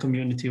this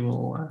community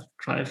will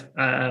thrive,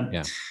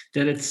 that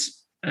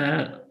it's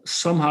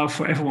somehow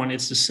for everyone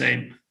it's the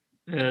same.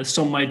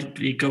 Some might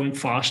be going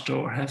faster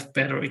or have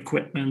better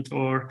equipment,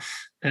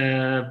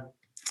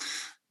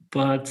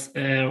 but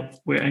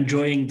we're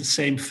enjoying the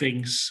same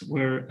things.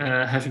 We're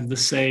having the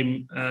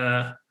same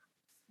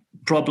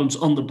problems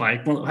on the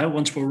bike.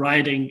 Once we're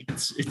riding,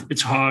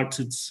 it's hard.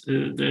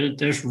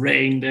 There's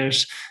rain,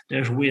 there's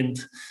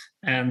wind,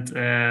 and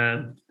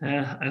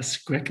as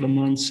Greg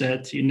LeMond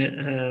said,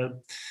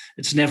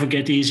 it's never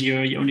get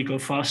easier. You only go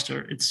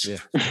faster.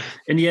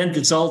 In the end,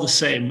 it's all the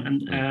same,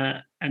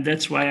 and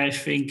that's why I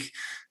think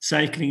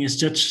cycling is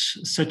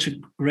such a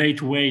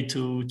great way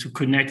to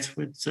connect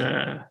with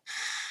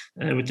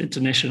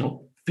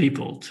international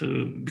people,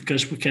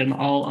 because we can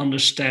all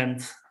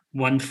understand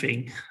one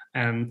thing.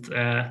 And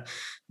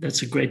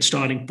that's a great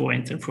starting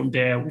point, and from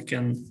there we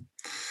can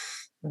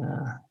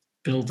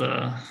build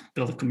a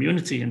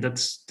community, and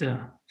that's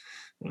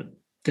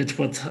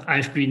what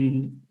I've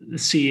been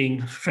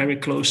seeing very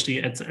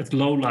closely at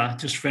Lola,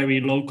 just very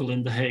local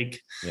in The Hague.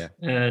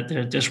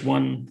 There's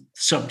one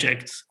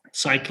subject,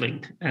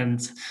 cycling,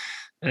 and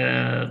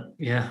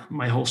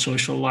my whole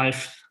social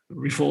life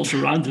revolves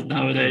around it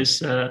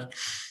nowadays.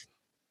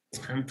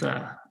 And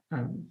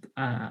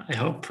I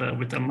hope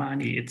with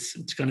Armani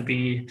it's going to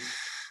be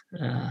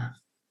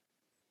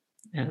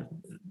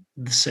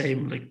the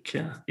same,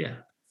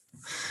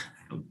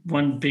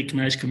 one big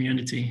nice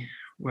community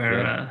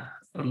where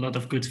a lot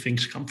of good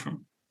things come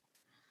from.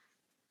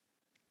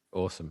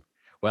 Awesome.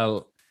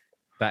 Well,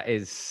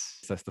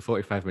 that's the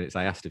 45 minutes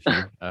I asked of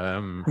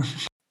you.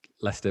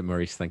 Lester,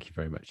 Maurice, thank you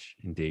very much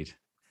indeed.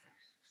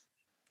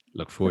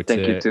 Look forward to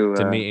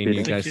meeting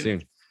you guys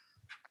soon.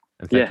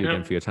 And thank you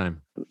again for your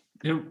time.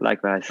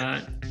 Likewise.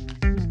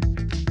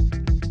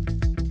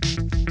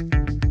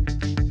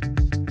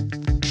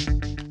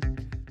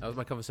 That was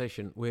my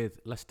conversation with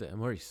Lester and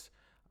Maurice.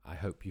 I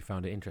hope you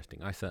found it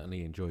interesting. I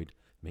certainly enjoyed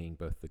meeting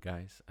both the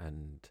guys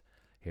and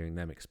hearing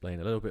them explain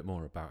a little bit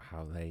more about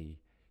how they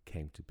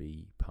came to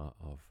be part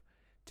of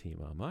Team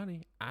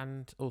Armani,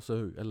 and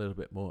also a little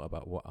bit more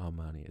about what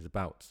Armani is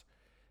about.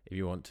 If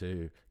you want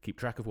to keep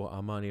track of what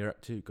Armani are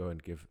up to, go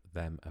and give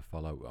them a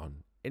follow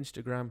on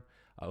Instagram.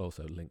 I'll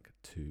also link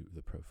to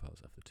the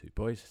profiles of the two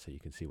boys so you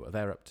can see what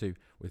they're up to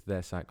with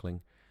their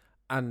cycling.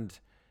 And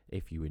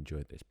if you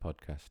enjoyed this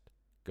podcast,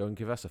 go and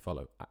give us a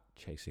follow at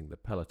Chasing the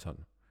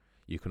Peloton.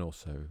 You can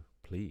also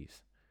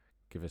please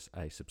give us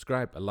a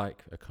subscribe, a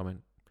like, a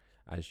comment,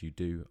 as you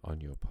do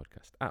on your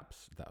podcast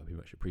apps. That would be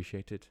much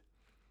appreciated.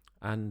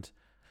 And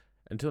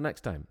until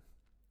next time,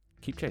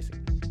 keep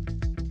chasing.